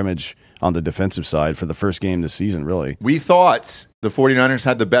line of scrimmage on the defensive side for the first game this season, really. We thought the 49ers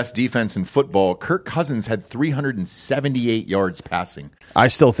had the best defense in football. Kirk Cousins had 378 yards passing. I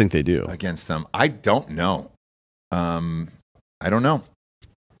still think they do. Against them. I don't know. I don't know.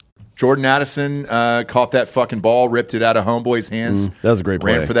 Jordan Addison caught that fucking ball, ripped it out of homeboy's hands. That was a great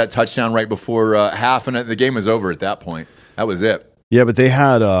play. Ran for that touchdown right before half, and the game was over at that point. That was it. Yeah, but they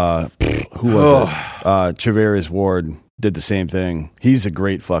had, who was it? Travarius Ward did the same thing. He's a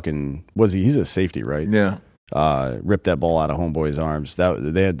great fucking, he's a safety, right? Yeah. Ripped that ball out of homeboy's arms.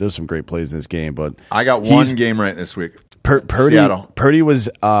 There's some great plays in this game, but I got one game right this week. Purdy was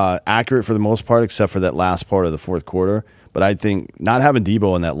accurate for the most part, except for that last part of the fourth quarter. But I think not having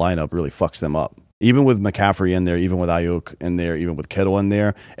Debo in that lineup really fucks them up. Even with McCaffrey in there, even with Ayuk in there, even with Kittle in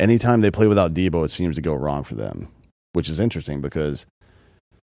there, anytime they play without Debo, it seems to go wrong for them, which is interesting because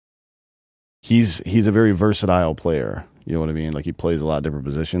he's a very versatile player. You know what I mean? Like he plays a lot of different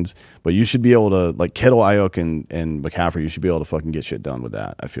positions, but you should be able to, like Kittle, Ayuk, and McCaffrey, you should be able to fucking get shit done with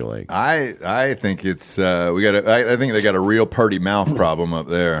that. I feel like I think it's I think they got a real Purdy mouth problem up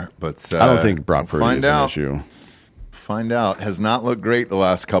there, but I don't think Brock Purdy is an issue. Find out. Has not looked great the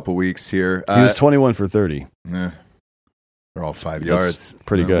last couple weeks here. He was 21 for 30. They're all 5 yards.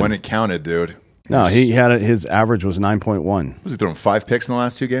 Pretty good. When it counted, dude. No, he had his average was 9.1. Was he throwing 5 picks in the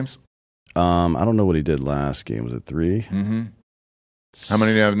last 2 games? I don't know what he did last game. Was it 3? Mm-hmm. How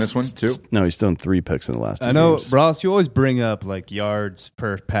many do you have in this one? 2? No, he's thrown 3 picks in the last 2 I know, games. Ross, you always bring up like yards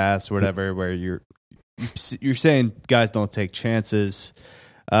per pass or whatever, where you're saying guys don't take chances.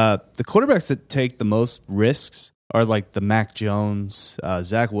 The quarterbacks that take the most risks are like the Mac Jones,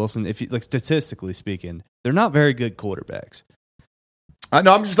 Zach Wilson. If you like, statistically speaking, they're not very good quarterbacks.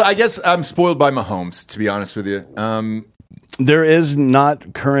 No, I guess I'm spoiled by Mahomes, to be honest with you. There is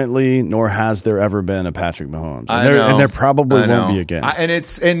not currently, nor has there ever been, a Patrick Mahomes, and there probably won't be again.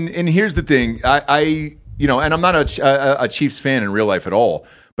 And here's the thing, and I'm not a Chiefs fan in real life at all,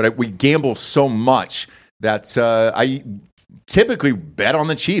 but we gamble so much that typically bet on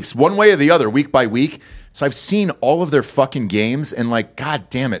the Chiefs one way or the other, week by week. So I've seen all of their fucking games, and like, God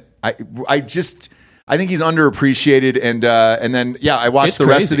damn it, I think he's underappreciated, and then I watched It's the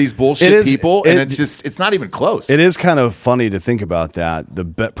rest crazy. of these bullshit people, and it's not even close. It is kind of funny to think about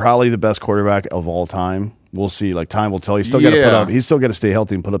that. Probably the best quarterback of all time. We'll see. Like, time will tell. He's still got to put up. He's still got to stay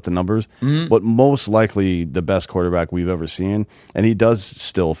healthy and put up the numbers. But most likely the best quarterback we've ever seen, and he does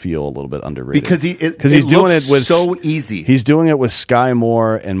still feel a little bit underrated because he's doing it with so easy. He's doing it with Sky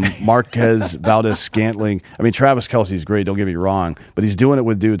Moore and Marquez Valdez-Scantling. I mean, Travis Kelce's great. Don't get me wrong, but he's doing it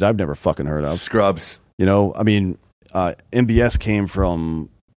with dudes I've never fucking heard of. Scrubs. You know, I mean, MBS came from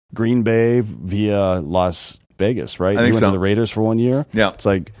Green Bay via Las Vegas, right? I think he went so. to the Raiders for 1 year. Yeah. It's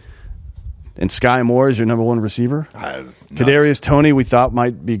like, and Sky Moore is your number one receiver. Nuts. Kadarius Toney, we thought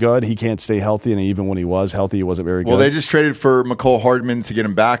might be good. He can't stay healthy, and even when he was healthy, he wasn't very good. Well, they just traded for McCole Hardman to get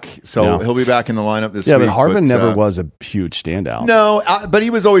him back, so he'll be back in the lineup this week. Yeah, but Hardman never was a huge standout. No, but he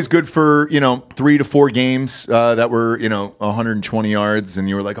was always good for 3 to 4 games that were 120 yards, and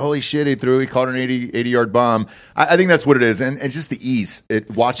you were like, holy shit, he caught an 80-yard bomb. I think that's what it is, and it's just the ease.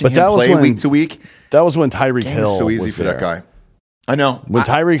 Watching him play week to week. That was when Tyreek Game Hill was so easy was for there. that guy. I know. When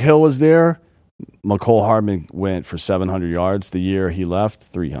Tyreek Hill was there, McCole Hardman went for 700 yards. The year he left,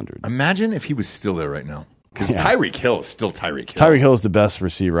 300. Imagine if he was still there right now. Because Tyreek Hill is still Tyreek Hill. Tyreek Hill is the best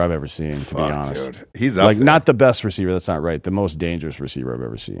receiver I've ever seen, to be honest. Dude. He's up there. Not the best receiver. That's not right. The most dangerous receiver I've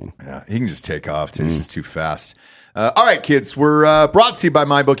ever seen. Yeah, he can just take off, too. He's just too fast. All right, kids. We're brought to you by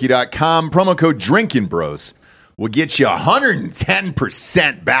MyBookie.com. Promo code Drinking Bros will get you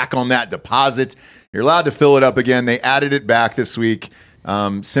 110% back on that deposit. You're allowed to fill it up again. They added it back this week.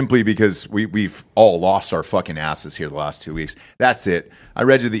 Simply because we've all lost our fucking asses here the last 2 weeks. That's it. I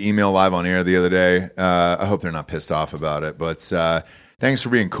read you the email live on air the other day. I hope they're not pissed off about it, but thanks for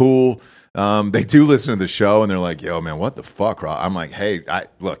being cool. They do listen to the show, and they're like, yo, man, what the fuck, Rob? I'm like, hey, I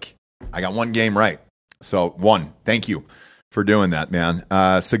got one game right. So, thank you for doing that, man.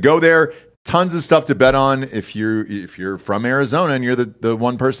 So go there. Tons of stuff to bet on if you're from Arizona and you're the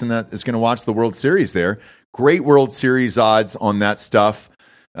one person that is going to watch the World Series there. Great World Series odds on that stuff.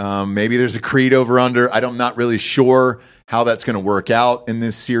 Maybe there's a Creed over-under. I'm not really sure how that's going to work out in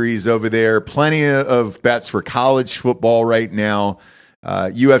this series over there. Plenty of bets for college football right now.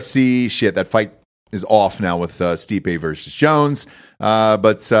 UFC, that fight is off now with Stipe versus Jones.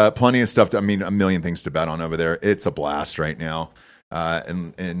 But plenty of stuff. A million things to bet on over there. It's a blast right now.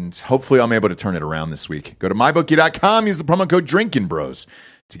 And hopefully I'm able to turn it around this week. Go to mybookie.com. Use the promo code Drinking Bros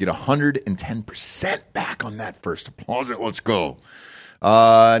to get 110% back on that first deposit. Let's go.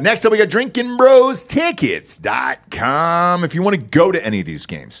 Next up, we got DrinkingBrosTickets.com. If you want to go to any of these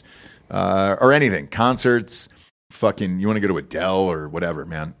games or anything, concerts, you want to go to Adele or whatever,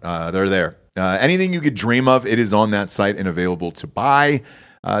 man, they're there. Anything you could dream of, it is on that site and available to buy.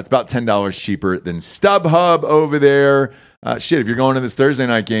 It's about $10 cheaper than StubHub over there. If you're going to this Thursday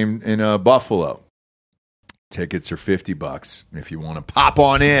night game in Buffalo, tickets are $50 if you want to pop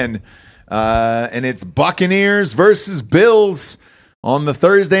on in. And it's Buccaneers versus Bills on the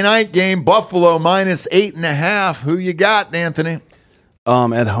Thursday night game. Buffalo -8.5. Who you got, Anthony?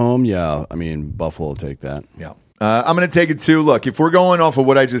 At home, yeah. Buffalo will take that. Yeah. I'm going to take it too. Look, if we're going off of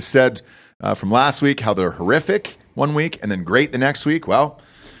what I just said from last week, how they're horrific one week and then great the next week, well,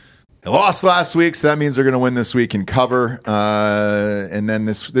 they lost last week, so that means they're going to win this week and cover. And then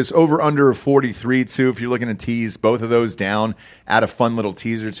this over-under of 43, too, if you're looking to tease both of those down, add a fun little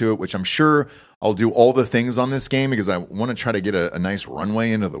teaser to it, which I'm sure I'll do all the things on this game because I want to try to get a nice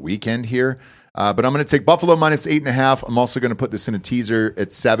runway into the weekend here. But I'm going to take Buffalo -8.5. I'm also going to put this in a teaser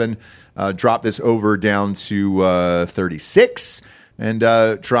at 7, drop this over down to 36. And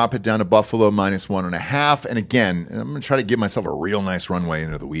drop it down to Buffalo -1.5. And again, I'm going to try to give myself a real nice runway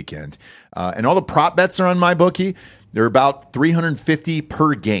into the weekend. And all the prop bets are on MyBookie. They're about $350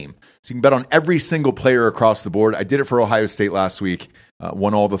 per game. So you can bet on every single player across the board. I did it for Ohio State last week.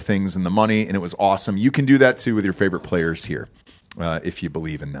 Won all the things and the money, and it was awesome. You can do that too with your favorite players here if you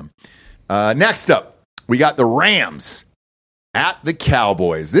believe in them. Next up, we got the Rams at the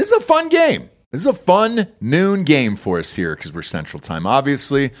Cowboys. This is a fun game. This is a fun noon game for us here because we're Central Time,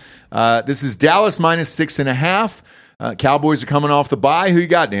 obviously. This is Dallas -6.5. Cowboys are coming off the bye. Who you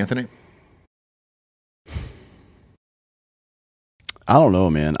got, Anthony? I don't know,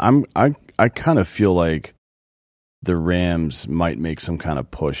 man. I kind of feel like the Rams might make some kind of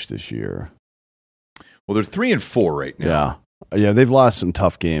push this year. Well, they're 3-4 right now. Yeah, they've lost some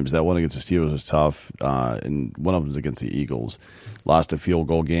tough games. That one against the Steelers was tough, and one of them was against the Eagles. Lost a field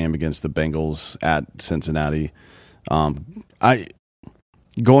goal game against the Bengals at Cincinnati. I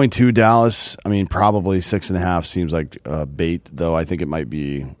Going to Dallas, I mean, probably 6.5 seems like bait, though. I think it might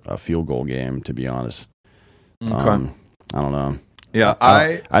be a field goal game, to be honest. Okay. I don't know. Yeah,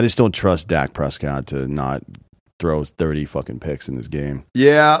 I just don't trust Dak Prescott to not throw 30 fucking picks in this game.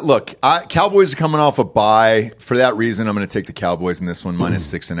 Yeah, look, Cowboys are coming off a bye. For that reason, I'm going to take the Cowboys in this one,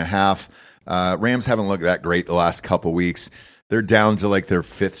 minus 6.5. Rams haven't looked that great the last couple weeks. They're down to like their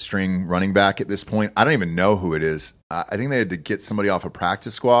fifth string running back at this point. I don't even know who it is. I think they had to get somebody off a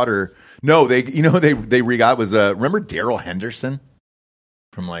practice squad, or no, they re-got was remember Darrell Henderson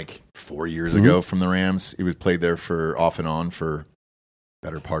from like 4 years ago from the Rams. He was played there for off and on for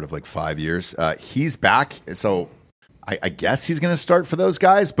better part of like 5 years. He's back, so I guess he's going to start for those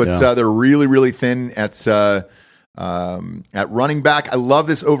guys. But they're really, really thin at running back. I love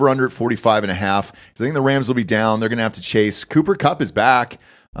this over/under at 45.5. I think the Rams will be down. They're going to have to chase. Cooper Kupp is back,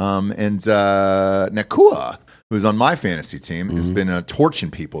 and Nakua, who's on my fantasy team, has been torching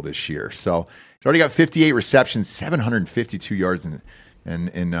people this year. So he's already got 58 receptions, 752 yards in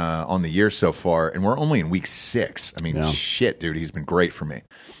on the year so far, and we're only in week 6. I mean, shit, dude, he's been great for me.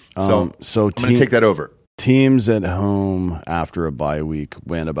 So I'm going to take that over. Teams at home after a bye week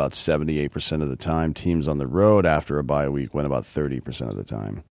win about 78% of the time. Teams on the road after a bye week win about 30% of the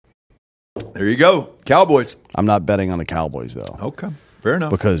time. There you go, Cowboys. I'm not betting on the Cowboys, though. Okay, fair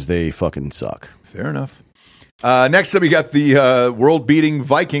enough. Because they fucking suck. Fair enough. Next up, we got the world-beating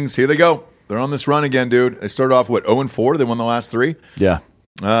Vikings. Here they go. They're on this run again, dude. They started off, 0-4? They won the last 3. Yeah.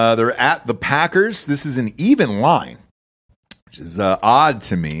 They're at the Packers. This is an even line, which is odd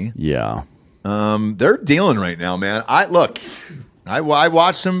to me. Yeah. They're dealing right now, man. I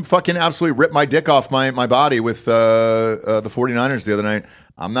watched them fucking absolutely rip my dick off my body with the 49ers the other night.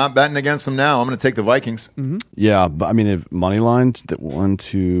 I'm not betting against them now. I'm going to take the Vikings. Mm-hmm. Yeah, but I mean, if money lines that 1,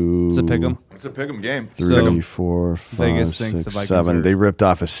 2, It's a pick 'em. It's a pick 'em game. 3, 4, 5, Vegas thinks 6, the Vikings 7. are- They ripped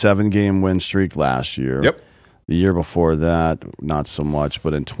off a 7-game win streak last year. Yep. The year before that, not so much,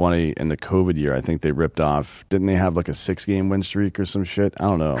 but in the COVID year, I think they ripped off. Didn't they have like a 6-game win streak or some shit? I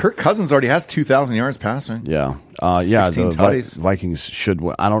don't know. Kirk Cousins already has 2,000 yards passing. Yeah, 16 the tutties. Vikings should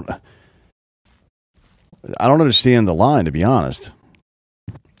win. I don't understand the line, to be honest.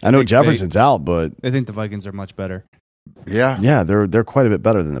 I know Jefferson's out, but I think the Vikings are much better. Yeah. they're quite a bit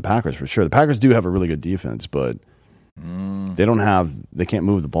better than the Packers for sure. The Packers do have a really good defense, but they can't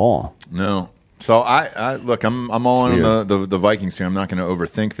move the ball. No. So I look, I'm all in on the Vikings here. I'm not going to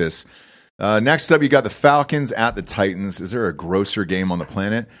overthink this. Next up, you got the Falcons at the Titans. Is there a grosser game on the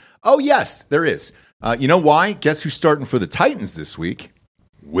planet? Oh, yes, there is. You know why? Guess who's starting for the Titans this week?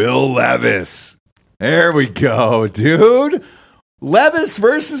 Will Levis. There we go, dude. Levis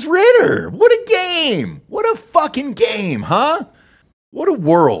versus Ritter. What a game. What a fucking game, huh? What a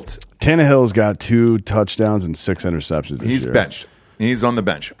world. Tannehill's got 2 touchdowns and 6 interceptions this He's year. benched. He's on the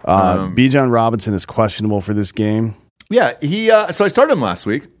bench. Bijan Robinson is questionable for this game. Yeah, so I started him last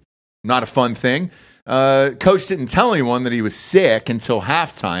week. Not a fun thing. Coach didn't tell anyone that he was sick until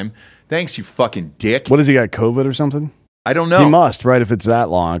halftime. Thanks, you fucking dick. What has he got, COVID or something? I don't know. He must, right, if it's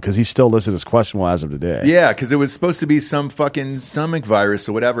that long, because he's still listed as questionable as of today. Yeah, because it was supposed to be some fucking stomach virus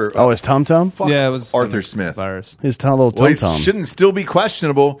or whatever. Oh, his tum-tum? Fuck Yeah, it was Arthur Smith. virus. His little Well, he tum-tum. shouldn't still be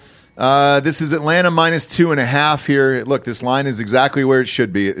questionable. This is Atlanta minus 2.5 here. Look, this line is exactly where it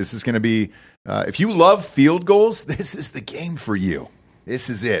should be. This is going to be, if you love field goals, this is the game for you.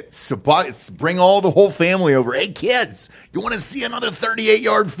 This is it. So bring all the whole family over. Hey, kids, you want to see another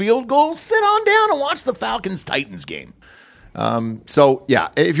 38-yard field goal? Sit on down and watch the Falcons-Titans game. So, yeah,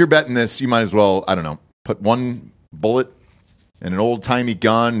 if you're betting this, you might as well, I don't know, put one bullet in an old-timey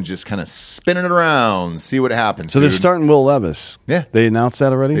gun and just kind of spinning it around, see what happens. So they're dude. starting Will Levis. Yeah. They announced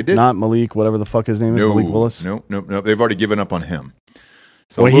that already? They did. Not Malik, whatever the fuck his name is, Malik Willis? Nope. They've already given up on him.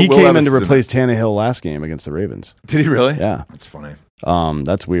 So Well, he Will came Levis in to is replace Tannehill last game against the Ravens. Did he really? Yeah. That's funny.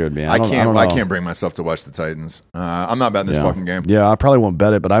 That's weird, man. I don't can't know. bring myself to watch the Titans. I'm not betting this fucking game. Yeah, I probably won't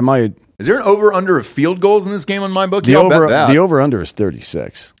bet it, but I might. Is there an over/under of field goals in this game on my book? The Yeah, I'll bet that. The over/under is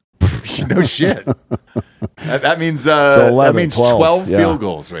 36. No shit. That means So 11, that means 12 yeah. field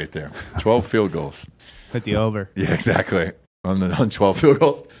goals right there. 12 field goals. Hit the over. Yeah, exactly. On 12 field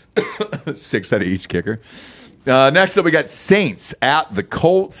goals, 6 out of each kicker. Next up, we got Saints at the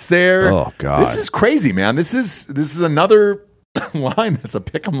Colts. There. Oh, God. This is crazy, man. This is another line that's a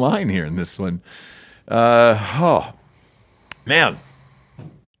pick'em line here in this one. Oh man,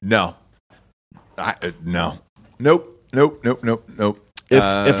 no, no, nope.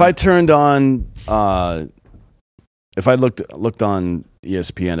 If I turned on, if I looked on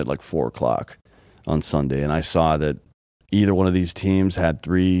ESPN at like 4:00 on Sunday, and I saw that either one of these teams had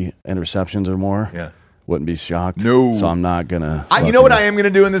 3 interceptions or more, Yeah. Wouldn't be shocked. No. So I'm not gonna. You know what I am going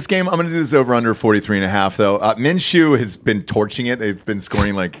to do in this game? I'm going to do this over under 43.5 though. Minshew has been torching it. They've been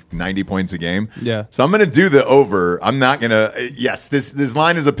scoring like 90 points a game. Yeah. So I'm going to do the over. I'm not going to. Yes, this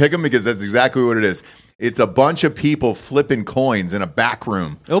line is a pick 'em because that's exactly what it is. It's a bunch of people flipping coins in a back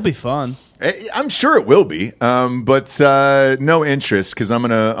room. It'll be fun. I'm sure it will be, but no interest because I'm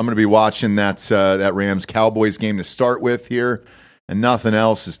gonna be watching that Rams Cowboys game to start with here, and nothing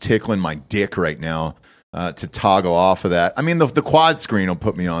else is tickling my dick right now to toggle off of that. I mean, the quad screen will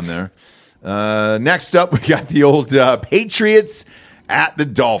put me on there. Next up, we got the old Patriots at the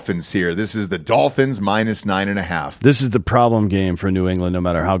Dolphins here. This is the Dolphins minus 9.5. This is the problem game for New England, no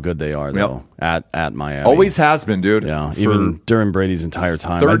matter how good they are, though. At Miami, always has been, dude. Yeah, even during Brady's entire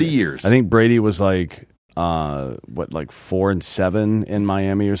time, 30 years. I think Brady was like 4-7 in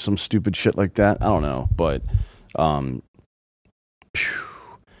Miami or some stupid shit like that. I don't know, but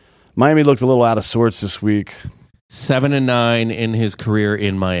Miami looked a little out of sorts this week. 7-9 in his career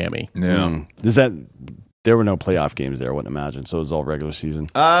in Miami. Yeah. There were no playoff games there, I wouldn't imagine. So it was all regular season.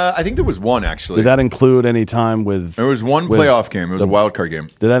 I think there was one actually. Did that include any time with? There was one playoff game. It was a wild card game.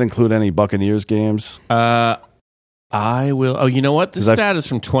 Did that include any Buccaneers games? I will. Oh, you know what? This stat is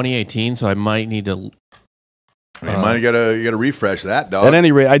from 2018, so I might need to. You might have got to refresh that, dog. At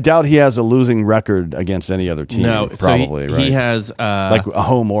any rate, I doubt he has a losing record against any other team. No, probably so right. He has like a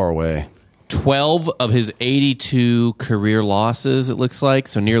home or away. 12 of his 82 career losses, it looks like.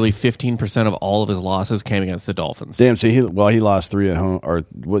 So nearly 15% of all of his losses came against the Dolphins. Damn, so he lost 3 at home. Or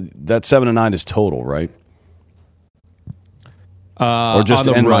that 7-9 is total, right? Or just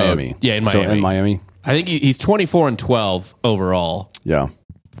in Miami? Yeah, in Miami. So in Miami? I think he's 24-12 overall. Yeah.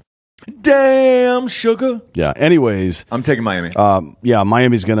 Damn, sugar. Yeah. Anyways. I'm taking Miami. Yeah,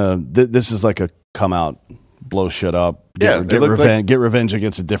 Miami's going to... This is like a come out, blow shit up. Get revenge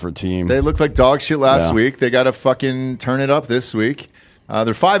against a different team. They looked like dog shit last week. They got to fucking turn it up this week. They're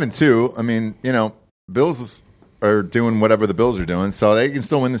 5-2. I mean, Bills are doing whatever the Bills are doing, so they can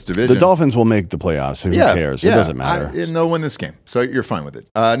still win this division. The Dolphins will make the playoffs, so who cares? It doesn't matter. And they'll win this game, so you're fine with it.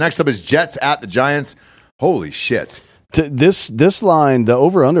 Next up is Jets at the Giants. Holy shit. This line, the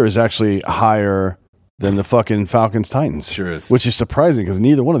over-under is actually higher than the fucking Falcons-Titans. Sure is. Which is surprising because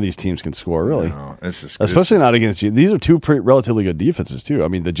neither one of these teams can score, really. No, especially not against you. These are two relatively good defenses, too. I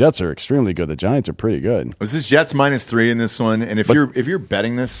mean, the Jets are extremely good. The Giants are pretty good. This is Jets -3 in this one, and if you're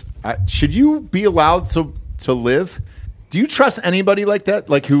betting this, should you be allowed to live? Do you trust anybody like that,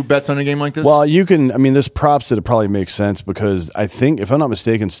 like who bets on a game like this? Well, you can. I mean, there's props that it probably makes sense because I think, if I'm not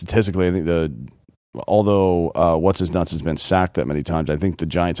mistaken, statistically, I think although what's his nuts has been sacked that many times, I think the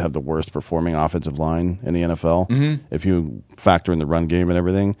Giants have the worst performing offensive line in the NFL. Mm-hmm. If you factor in the run game and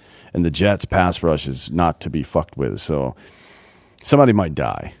everything, and the Jets' pass rush is not to be fucked with. So somebody might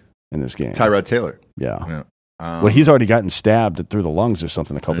die in this game. Tyrod Taylor. Yeah. Well, he's already gotten stabbed through the lungs or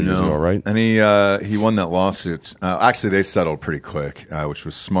something a couple years ago, right? And he won that lawsuit. Actually, they settled pretty quick, which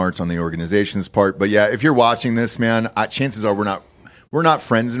was smart on the organization's part. But yeah, if you're watching this, man, chances are we're not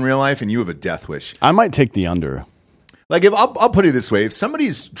friends in real life, and you have a death wish. I might take the under. Like, I'll put it this way: if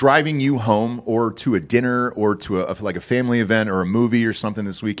somebody's driving you home or to a dinner or to a family event or a movie or something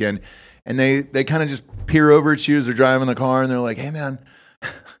this weekend, and they kind of just peer over at you as they're driving the car, and they're like, "Hey, man,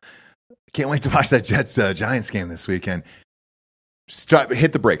 can't wait to watch that Jets Giants game this weekend."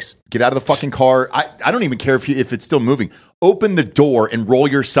 Hit the brakes. Get out of the fucking car. I don't even care if it's still moving. Open the door and roll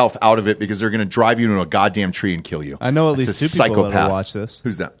yourself out of it because they're going to drive you into a goddamn tree and kill you. I know at least 2 people that will watch this.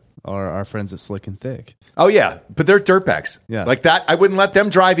 Who's that? Our friends at Slick and Thick. Oh, yeah. But they're dirtbags. Yeah. Like that, I wouldn't let them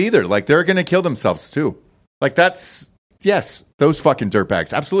drive either. Like, they're going to kill themselves, too. Like, yes, those fucking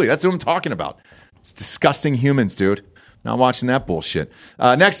dirtbags. Absolutely. That's what I'm talking about. It's disgusting humans, dude. Not watching that bullshit.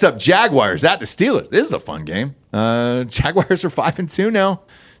 Next up, Jaguars at the Steelers. This is a fun game. Jaguars are 5-2 now.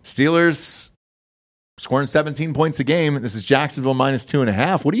 Steelers scoring 17 points a game. This is Jacksonville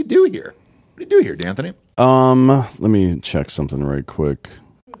 -2.5. What do you do here? What do you do here, D'Anthony? Let me check something right quick.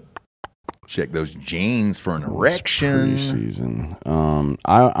 Check those jeans for an erection. Preseason.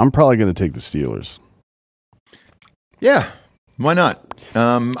 I'm probably going to take the Steelers. Yeah, why not?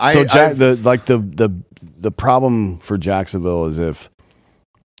 The problem for Jacksonville is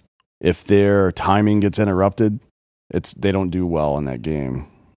if their timing gets interrupted, they don't do well in that game,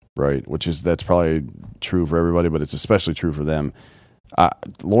 right? That's probably true for everybody, but it's especially true for them.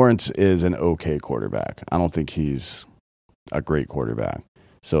 Lawrence is an okay quarterback. I don't think he's a great quarterback.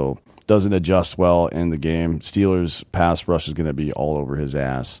 So doesn't adjust well in the game. Steelers pass rush is going to be all over his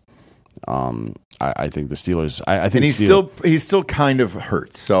ass. I think the Steelers. I think And he's still kind of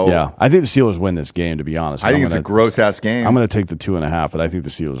hurt. So Yeah, I think the Steelers win this game. To be honest, I think it's a gross ass game. I'm going to take the 2.5, but I think the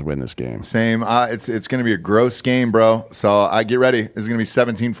Steelers win this game. Same. It's going to be a gross game, bro. So I get ready. This is going to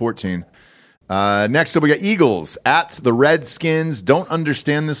be 17-14. Next up, we got Eagles at the Redskins. Don't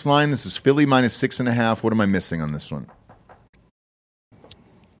understand this line. This is Philly minus 6.5. What am I missing on this one?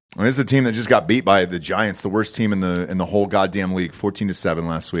 Well, this is a team that just got beat by the Giants, the worst team in the whole goddamn league, 14-7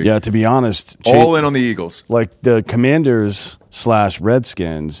 last week. Yeah, to be honest, all in on the Eagles. Like the Commanders /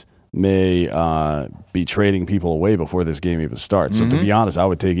 Redskins may be trading people away before this game even starts. So to be honest, I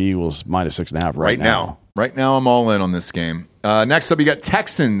would take Eagles minus 6.5 right now. Right now, I'm all in on this game. Next up, you got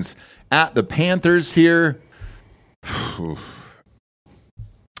Texans at the Panthers here.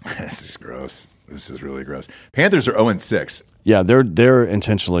 This is gross. This is really gross. Panthers are 0-6. Yeah, they're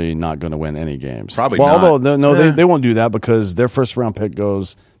intentionally not going to win any games. Probably not. Although, they won't do that because their first round pick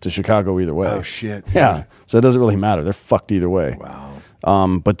goes to Chicago either way. Oh, shit. Dude. Yeah, so it doesn't really matter. They're fucked either way.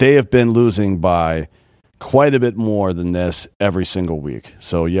 Wow. But they have been losing by quite a bit more than this every single week.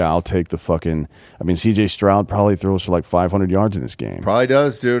 So, yeah, I'll take the fucking... I mean, C.J. Stroud probably throws for like 500 yards in this game. Probably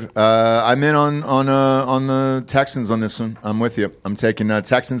does, dude. I'm in on the Texans on this one. I'm with you. I'm taking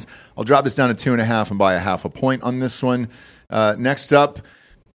Texans. I'll drop this down to 2.5 and buy a 0.5 point on this one. Next up,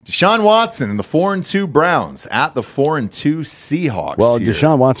 Deshaun Watson and the 4-2 Browns at the 4-2 Seahawks. Well, here.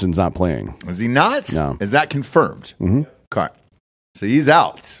 Deshaun Watson's not playing. Is he not? No. Is that confirmed? Mm-hmm. Okay. So he's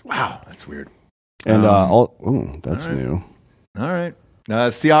out. Wow, that's weird. And that's new. All right.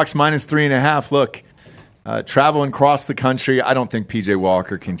 Seahawks minus 3.5. Look, traveling across the country. I don't think PJ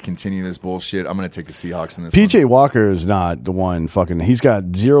Walker can continue this bullshit. I'm going to take the Seahawks in this PJ Walker is not the one fucking... He's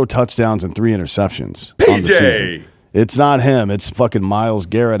got 0 touchdowns and 3 interceptions on the season. It's not him. It's fucking Myles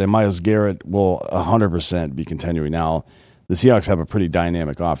Garrett, and Myles Garrett will 100% be continuing. Now, the Seahawks have a pretty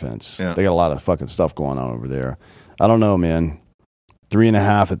dynamic offense. Yeah. They got a lot of fucking stuff going on over there. I don't know, man.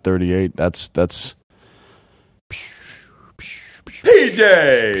 3.5 at 38. That's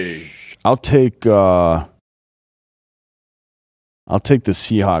PJ. I'll take the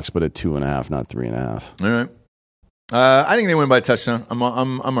Seahawks, but at 2.5, not 3.5. All right. I think they win by a touchdown. I'm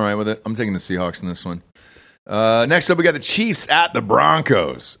all right with it. I'm taking the Seahawks in this one. Next up, we got the Chiefs at the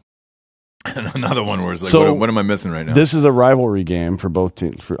Broncos. And another one where it's like, So, what am I missing right now? This is a rivalry game for both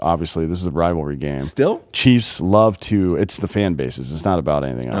teams. Obviously, this is a rivalry game. Still? Chiefs love to... It's the fan bases. It's not about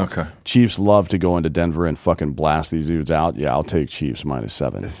anything else. Okay. Chiefs love to go into Denver and fucking blast these dudes out. Yeah, I'll take Chiefs minus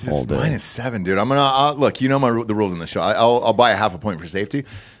 7 This all is day. -7, dude. I'll look, you know the rules in the show. I'll buy a 0.5 point for safety.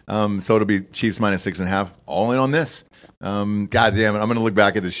 So it'll be Chiefs minus 6.5. All in on this. God damn it. I'm going to look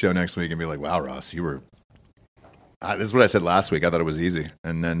back at this show next week and be like, wow, Ross, you were... this is what I said last week. I thought it was easy.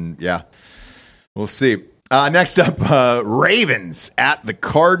 And then, yeah. We'll see. Next up, Ravens at the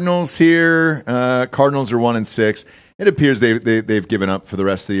Cardinals here. Cardinals are 1-6. It appears they've given up for the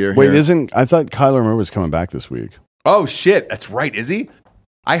rest of the year. Wait, here. I thought Kyler Murray was coming back this week. Oh, shit. That's right. Is he?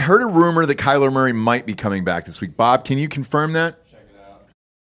 I heard a rumor that Kyler Murray might be coming back this week. Bob, can you confirm that? Check it out.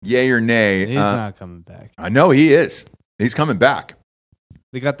 Yay or nay? He's not coming back. I know he is. He's coming back.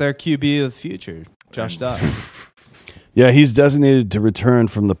 They got their QB of the future, Josh Dobbs. Yeah, he's designated to return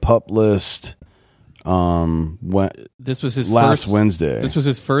from the PUP list This was his last Wednesday. This was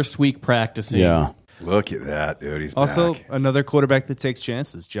his first week practicing. Yeah. Look at that, dude. He's Also, back. another quarterback that takes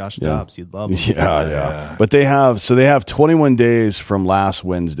chances, Josh Dobbs. You'd love him. Yeah. But they have 21 days from last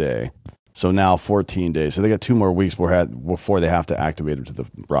Wednesday. So now 14 days. So they got 2 more weeks before they have to activate him to the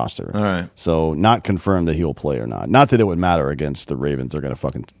roster. All right. So not confirmed that he'll play or not. Not that it would matter against the Ravens. They're going to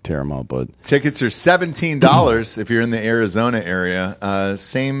fucking tear him up. But Tickets are $17 if you're in the Arizona area.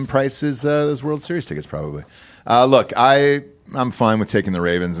 Same price as those World Series tickets, probably. Look, I'm fine with taking the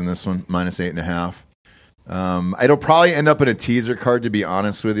Ravens in this one, minus 8.5. It'll probably end up in a teaser card, to be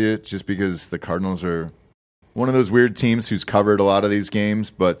honest with you, just because the Cardinals are one of those weird teams who's covered a lot of these games.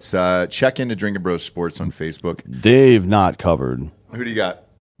 But check into Drinking Bros Sports on Facebook. they've not covered. Who do you got?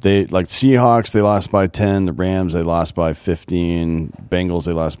 They like Seahawks, they lost by 10. The Rams, they lost by 15. Bengals,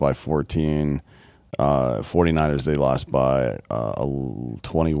 they lost by 14. 49ers, they lost by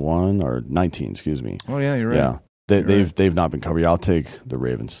 21 or 19, excuse me. Oh, yeah, you're right. Yeah. They've not been covered. Yeah, I'll take the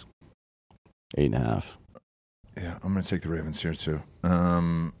Ravens. 8.5. Yeah, I'm going to take the Ravens here, too.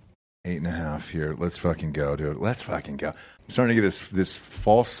 8.5 here. Let's fucking go, dude. Let's fucking go. I'm starting to get this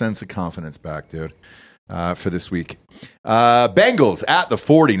false sense of confidence back, dude, for this week. Bengals at the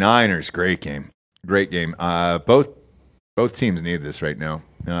 49ers. Great game. Great game. Both teams need this right now.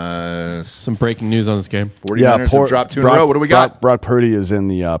 Some breaking news on this game. 49ers have dropped 2 in a row. What do we got? Brock Purdy is in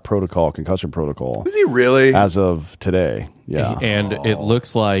the concussion protocol. Is he really? As of today, yeah. And it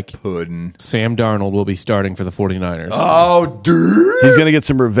looks like Puddin'. Sam Darnold will be starting for the 49ers. Oh, dude. He's going to get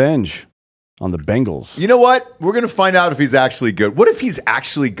some revenge on the Bengals. You know what? We're going to find out if he's actually good. What if he's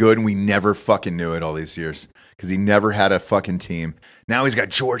actually good and we never fucking knew it all these years? Because he never had a fucking team. Now he's got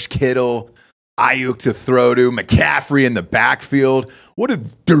George Kittle, Ayuk to throw to, McCaffrey in the backfield. What a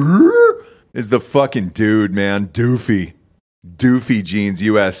is the fucking dude, man. Doofy Jeans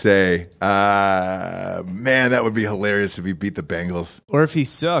USA. Man, that would be hilarious if he beat the Bengals. Or if he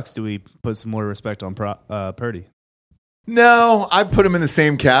sucks, do we put some more respect on Purdy? No, I put him in the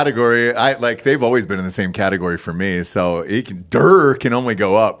same category. They've always been in the same category for me. So can only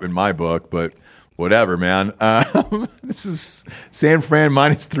go up in my book, but whatever, man. This is San Fran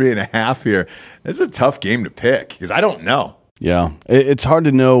minus 3.5 here. This is a tough game to pick because I don't know. Yeah, it's hard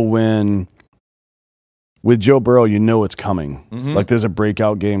to know when. With Joe Burrow, you know it's coming. Mm-hmm. Like there's a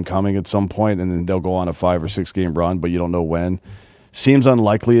breakout game coming at some point, and then they'll go on a 5 or 6 game run, but you don't know when. Seems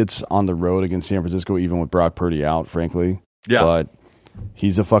unlikely it's on the road against San Francisco, even with Brock Purdy out, frankly. Yeah. But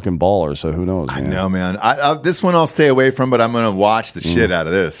he's a fucking baller, so who knows, man. I know, man. This one I'll stay away from, but I'm going to watch the shit out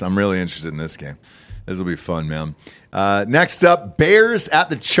of this. I'm really interested in this game. This will be fun, man. Next up, Bears at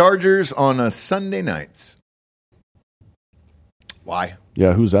the Chargers on Sunday nights. Why?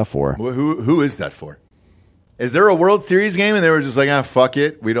 Yeah, who's that for? Who is that for? Is there a World Series game and they were just like, fuck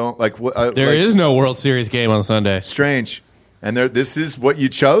it. We don't like. There is no World Series game on Sunday. Strange. And this is what you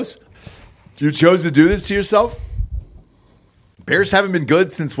chose? You chose to do this to yourself? Bears haven't been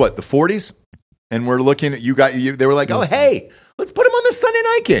good since what, the 40s? And we're looking at they were like, oh, hey, let's put them on the Sunday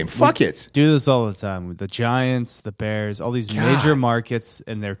night game. Fuck it. Do this all the time with the Giants, the Bears, all these major markets,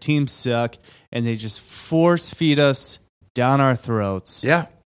 and their teams suck, and they just force feed us down our throats. Yeah.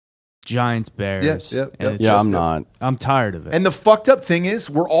 Giants, Bears. I'm tired of it. And the fucked up thing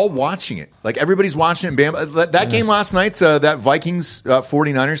is, we're all watching it. Like, everybody's watching it. Bam. That game last night, that Vikings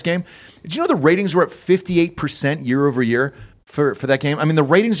 49ers game, did you know the ratings were up 58% year over year for that game? I mean, the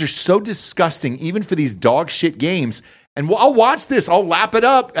ratings are so disgusting, even for these dog shit games. And I'll watch this. I'll lap it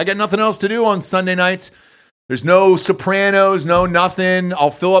up. I got nothing else to do on Sunday nights. There's no Sopranos, no nothing.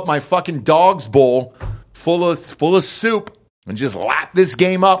 I'll fill up my fucking dog's bowl full of soup and just lap this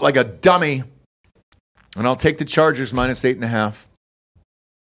game up like a dummy. And I'll take the Chargers minus 8.5.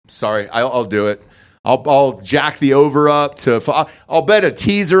 Sorry, I'll do it. I'll jack the over up to. I'll bet a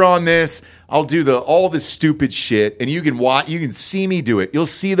teaser on this. I'll do all this stupid shit, and you can watch. You can see me do it. You'll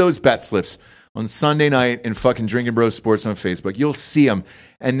see those bet slips on Sunday night in fucking Drinking Bros Sports on Facebook. You'll see them,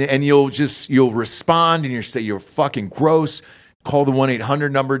 and you'll respond, and say you're fucking gross. Call the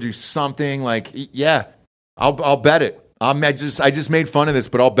 1-800 number. Do something like I'll bet it. I just made fun of this,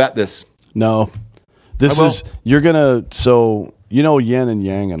 but I'll bet this. No, you're gonna. So you know yin and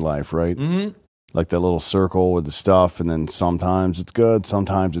yang in life, right? Mm-hmm. Like that little circle with the stuff, and then sometimes it's good,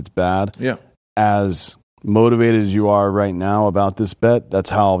 sometimes it's bad. Yeah. As motivated as you are right now about this bet, that's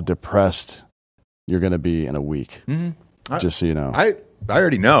how depressed you're going to be in a week. Mm-hmm. Just so you know. I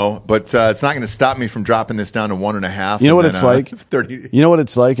already know, but it's not going to stop me from dropping this down to 1.5. You know what it's like? 30. You know what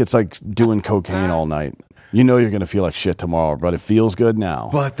it's like? It's like doing cocaine all night. You know you're going to feel like shit tomorrow, but it feels good now.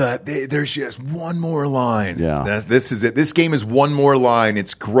 But there's just one more line. Yeah. This is it. This game is one more line.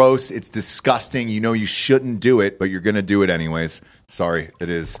 It's gross. It's disgusting. You know you shouldn't do it, but you're going to do it anyways. Sorry, it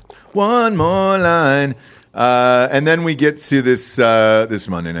is. One more line. And then we get to this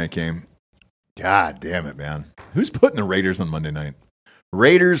Monday night game. God damn it, man. Who's putting the Raiders on Monday night?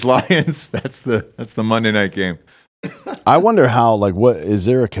 Raiders, Lions. That's the Monday night game. I wonder how, what is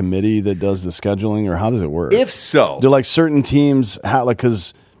there a committee that does the scheduling, or how does it work? If so, do certain teams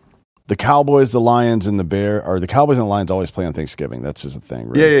because the Cowboys, the Lions, and the Cowboys and the Lions always play on Thanksgiving. That's just a thing,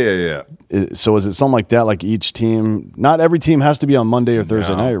 right? Yeah. So is it something like that? Like each team, not every team has to be on Monday or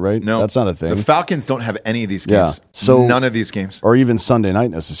Thursday night, right? No, that's not a thing. The Falcons don't have any of these games. Yeah. So none of these games, or even Sunday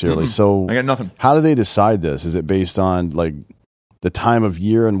night necessarily. Mm-hmm. So I got nothing. How do they decide this? Is it based on the time of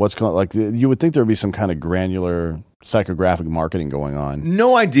year and what's going on? You would think there would be some kind of granular psychographic marketing going on.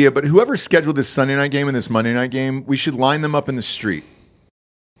 No idea, but whoever scheduled this Sunday night game and this Monday night game, we should line them up in the street,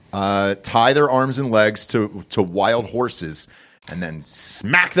 tie their arms and legs to wild horses, and then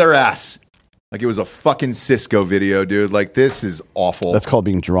smack their ass like it was a fucking Cisco video, dude. Like, this is awful. That's called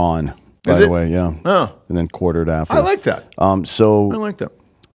being drawn, by the way, yeah. Oh. And then quartered after. I like that. I like that.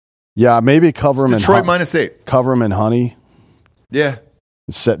 Yeah, maybe cover them in Detroit minus 8. Cover them in honey. Yeah.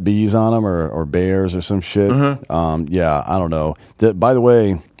 Set bees on them or bears or some shit. Uh-huh. Yeah, I don't know. By the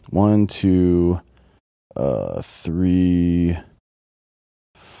way, 1, 2, 3,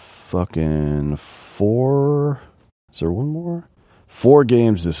 fucking 4. Is there one more? 4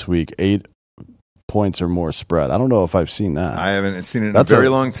 games this week, 8 points or more spread. I don't know if I've seen that. I haven't seen it in a very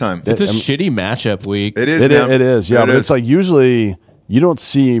long time. It's a shitty matchup week. It is. It is. Yeah, It but is. it's like usually you don't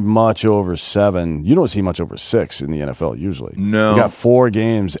see much over 7. You don't see much over 6 in the NFL usually. No. You got 4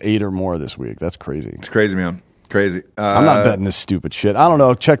 games, 8 or more this week. That's crazy. It's crazy, man. Crazy. I'm not betting this stupid shit. I don't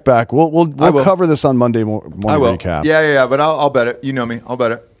know. Check back. We'll cover this on Monday morning I will. recap. Yeah. But I'll bet it. You know me. I'll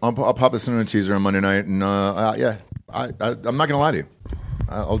bet it. I'll pop this in a teaser on Monday night, and I'm not gonna lie to you.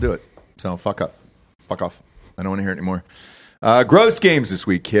 I'll do it. So fuck up. Fuck off. I don't want to hear it anymore. Gross games this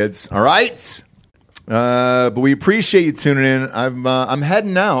week, kids. All right. But we appreciate you tuning in. I'm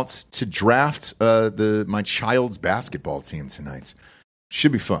heading out to draft my child's basketball team tonight.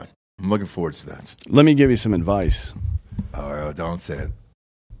 Should be fun. I'm looking forward to that. Let me give you some advice. Oh, don't say it.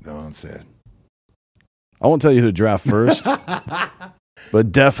 Don't say it. I won't tell you to draft first,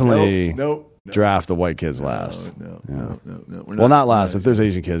 but definitely Nope. draft the white kids last. No. We're Well, not last. If there's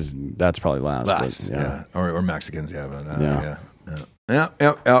Asian kids, that's probably last. Last, but, yeah. Or Mexicans, yeah. But,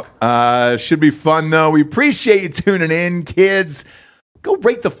 Yeah. Should be fun, though. We appreciate you tuning in, kids. Go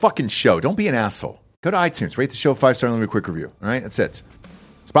rate the fucking show. Don't be an asshole. Go to iTunes. Rate the show 5-star and leave a quick review. All right? That's it.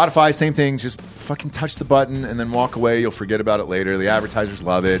 Spotify, same thing. Just fucking touch the button and then walk away. You'll forget about it later. The advertisers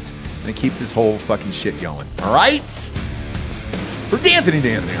love it. And it keeps this whole fucking shit going. All right? For D'Anthony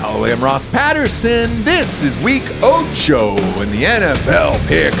Holloway, I'm Ross Patterson. This is Week Ocho in the NFL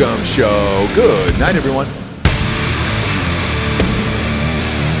Pick'em Show. Good night, everyone.